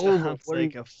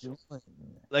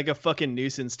like a fucking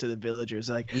nuisance to the villagers.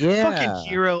 Like, fucking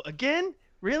Hero again?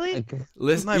 Really?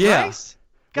 Listen, my rice?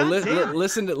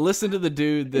 Listen to the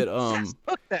dude that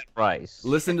Fuck that rice.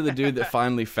 Listen to the dude that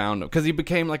finally found him, because he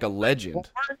became like a legend.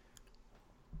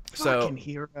 Fucking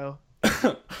Hero.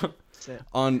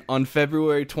 On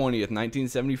February 20th,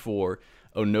 1974,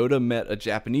 Onoda met a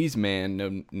Japanese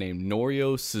man named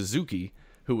Norio Suzuki,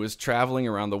 who was traveling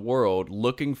around the world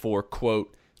looking for,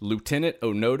 quote, Lieutenant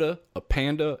Onoda, a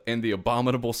panda, and the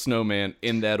abominable snowman,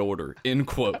 in that order, end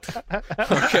quote.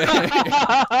 Okay.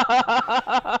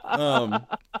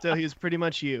 So he was pretty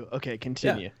much you. Okay,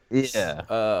 continue.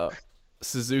 Yeah.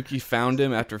 Suzuki found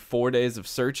him after 4 days of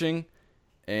searching,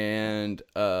 and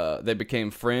they became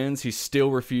friends. He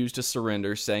still refused to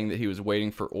surrender, saying that he was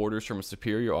waiting for orders from a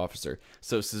superior officer.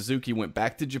 So Suzuki went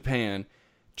back to Japan,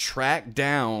 tracked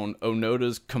down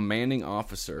Onoda's commanding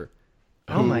officer,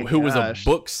 who was a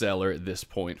bookseller at this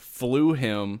point, flew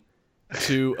him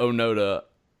to Onoda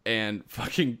and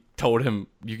fucking told him,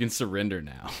 you can surrender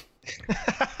now.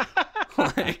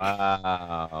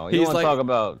 Wow. You want to talk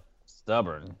about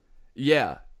stubborn.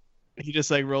 Yeah. He just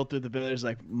like rolled through the village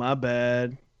like, my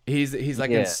bad. He's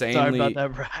like insanely. Sorry about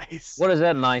that rice. What does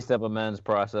that 9-step amends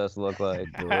process look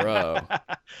like, bro?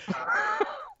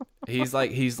 He's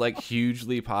like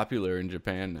hugely popular in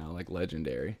Japan now, like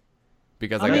legendary,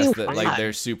 because I guess that, like,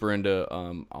 they're super into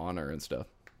honor and stuff.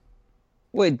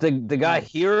 Wait, the guy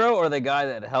Hero or the guy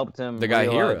that helped him? The guy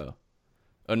Hero.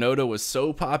 Onoda was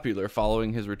so popular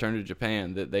following his return to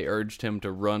Japan that they urged him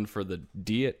to run for the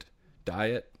Diet,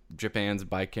 Japan's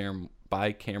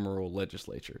bicameral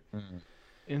legislature.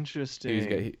 Interesting.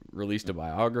 He released a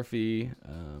biography.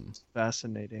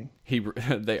 Fascinating.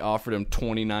 They offered him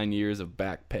 29 years of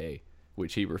back pay,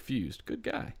 which he refused. Good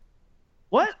guy.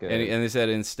 What? And they said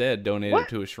instead donate it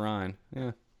to a shrine.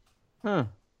 Yeah. Huh.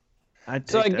 I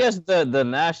guess the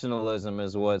nationalism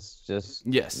is what's just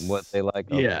what they like.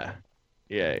 Yeah.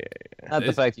 Not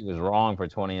the fact he was wrong for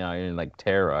 29 years and like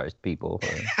terrorized people.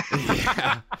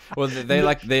 Yeah. Well,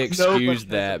 they excused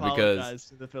that because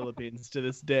to the Philippines to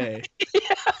this day.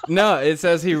 No, it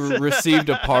says he received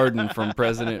a pardon from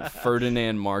President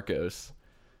Ferdinand Marcos.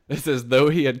 It says, though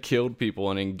he had killed people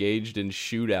and engaged in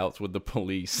shootouts with the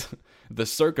police, the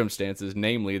circumstances,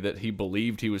 namely that he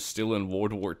believed he was still in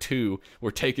World War II,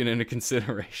 were taken into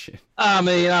consideration. I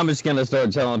mean, I'm just going to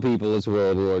start telling people it's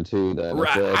World War II. Then.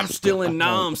 Right, I'm still in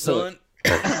Nam, son.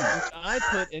 I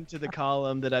put into the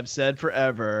column that I've said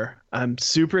forever, I'm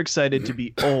super excited to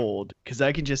be old, because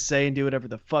I can just say and do whatever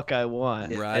the fuck I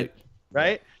want. Right.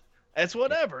 Right? It's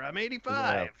whatever. I'm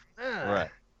 85. Right.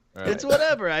 It's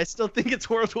whatever. I still think it's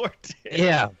World War II.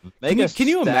 Yeah. Can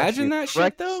you imagine that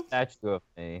shit though? Statue of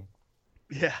me.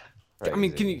 Yeah. Crazy. I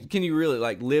mean, can you really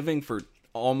like living for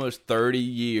almost 30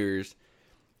 years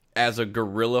as a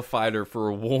guerrilla fighter for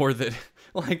a war that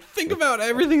like think about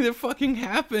everything that fucking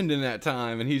happened in that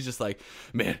time, and he's just like,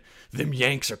 man, them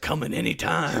Yanks are coming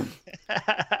anytime.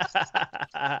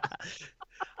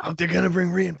 They're gonna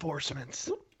bring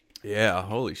reinforcements. Yeah,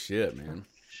 holy shit, man.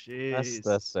 Jeez.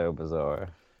 That's so bizarre.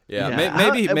 Yeah,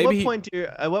 Maybe. At maybe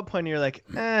what point you're like,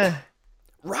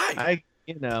 right.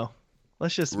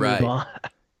 Let's just Right. move on.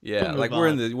 Yeah, Move like on.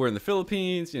 we're in the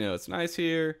Philippines, you know, it's nice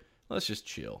here. Let's just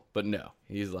chill. But no,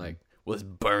 he's like, let's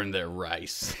burn their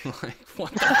rice. Like,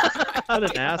 what the fuck? What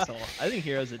an asshole. I think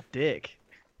Hero's a dick.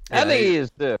 I think he is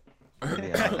too.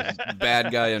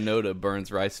 Bad guy Onoda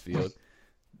burns rice field,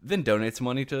 then donates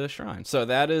money to the shrine. So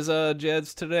that is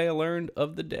Jed's Today I Learned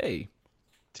of the day.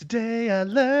 Today I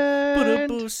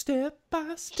learned. Step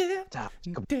by step,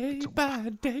 day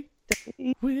by day.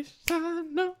 Wish I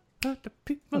know how the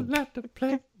people like to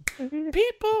play.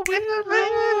 People will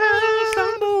learn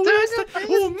some ways that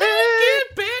will make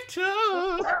it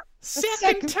better.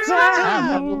 Second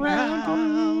time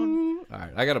around. All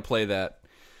right, I gotta play that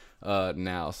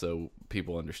now so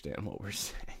people understand what we're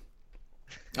saying.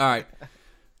 All right,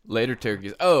 later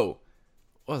turkeys. Oh,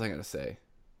 what was I gonna say?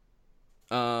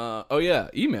 Oh yeah,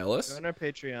 email us. Join our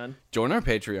Patreon. Join our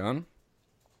Patreon.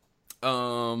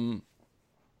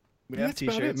 We have that's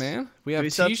about it, t-shirts. man. We Do have we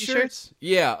sell t-shirts. t-shirts?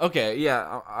 Yeah. Okay.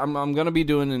 Yeah. I'm gonna be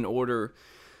doing an order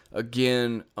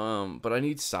again. But I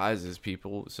need sizes,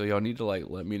 people. So y'all need to like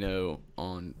let me know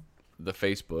on the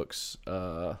Facebooks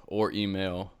or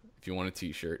email if you want a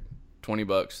t-shirt.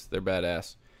 $20. They're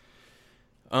badass.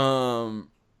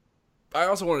 I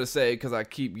also wanted to say because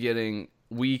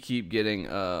we keep getting.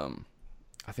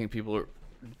 I think people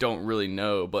don't really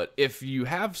know, but if you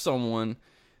have someone.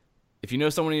 If you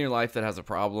know someone in your life that has a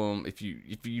problem, if you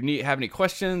have any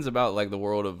questions about like the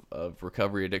world of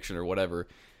recovery, addiction, or whatever,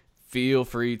 feel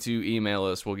free to email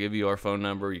us. We'll give you our phone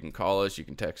number. You can call us. You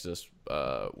can text us.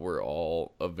 We're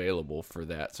all available for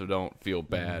that. So don't feel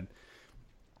bad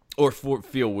or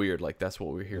feel weird. Like that's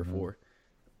what we're here for.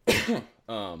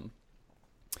 And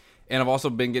I've also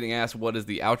been getting asked what is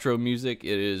the outro music.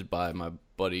 It is by my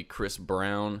buddy Chris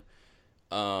Brown.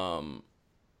 Not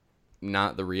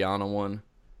the Rihanna one.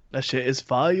 That shit is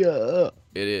fire.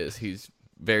 It is. He's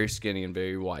very skinny and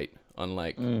very white,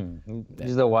 unlike...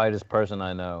 He's the whitest person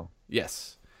I know.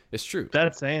 Yes, it's true.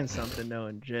 That's saying something,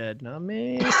 knowing Jed, not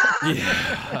me.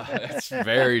 Yeah, that's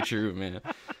very true, man.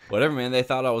 Whatever, man. They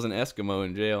thought I was an Eskimo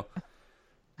in jail.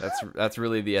 That's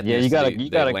really the ethnicity. Yeah, you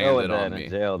gotta go with on that me. in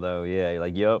jail, though. Yeah, you're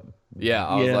like, yup. Yeah,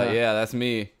 I was Yeah. like, yeah, that's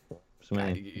me. It's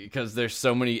me. Because there's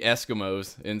so many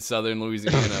Eskimos in southern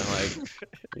Louisiana. Like,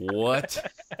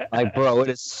 what? Like, bro, it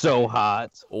is so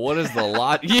hot. What is the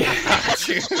lot? Yeah,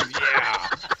 dude,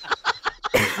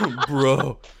 yeah.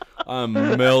 Bro, I'm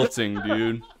melting,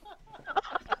 dude.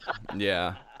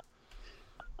 Yeah.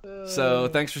 So,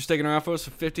 thanks for sticking around for us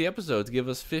for 50 episodes. Give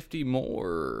us 50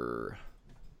 more.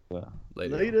 Well,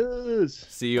 Later. Laters.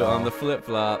 See you on the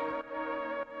flip-flop.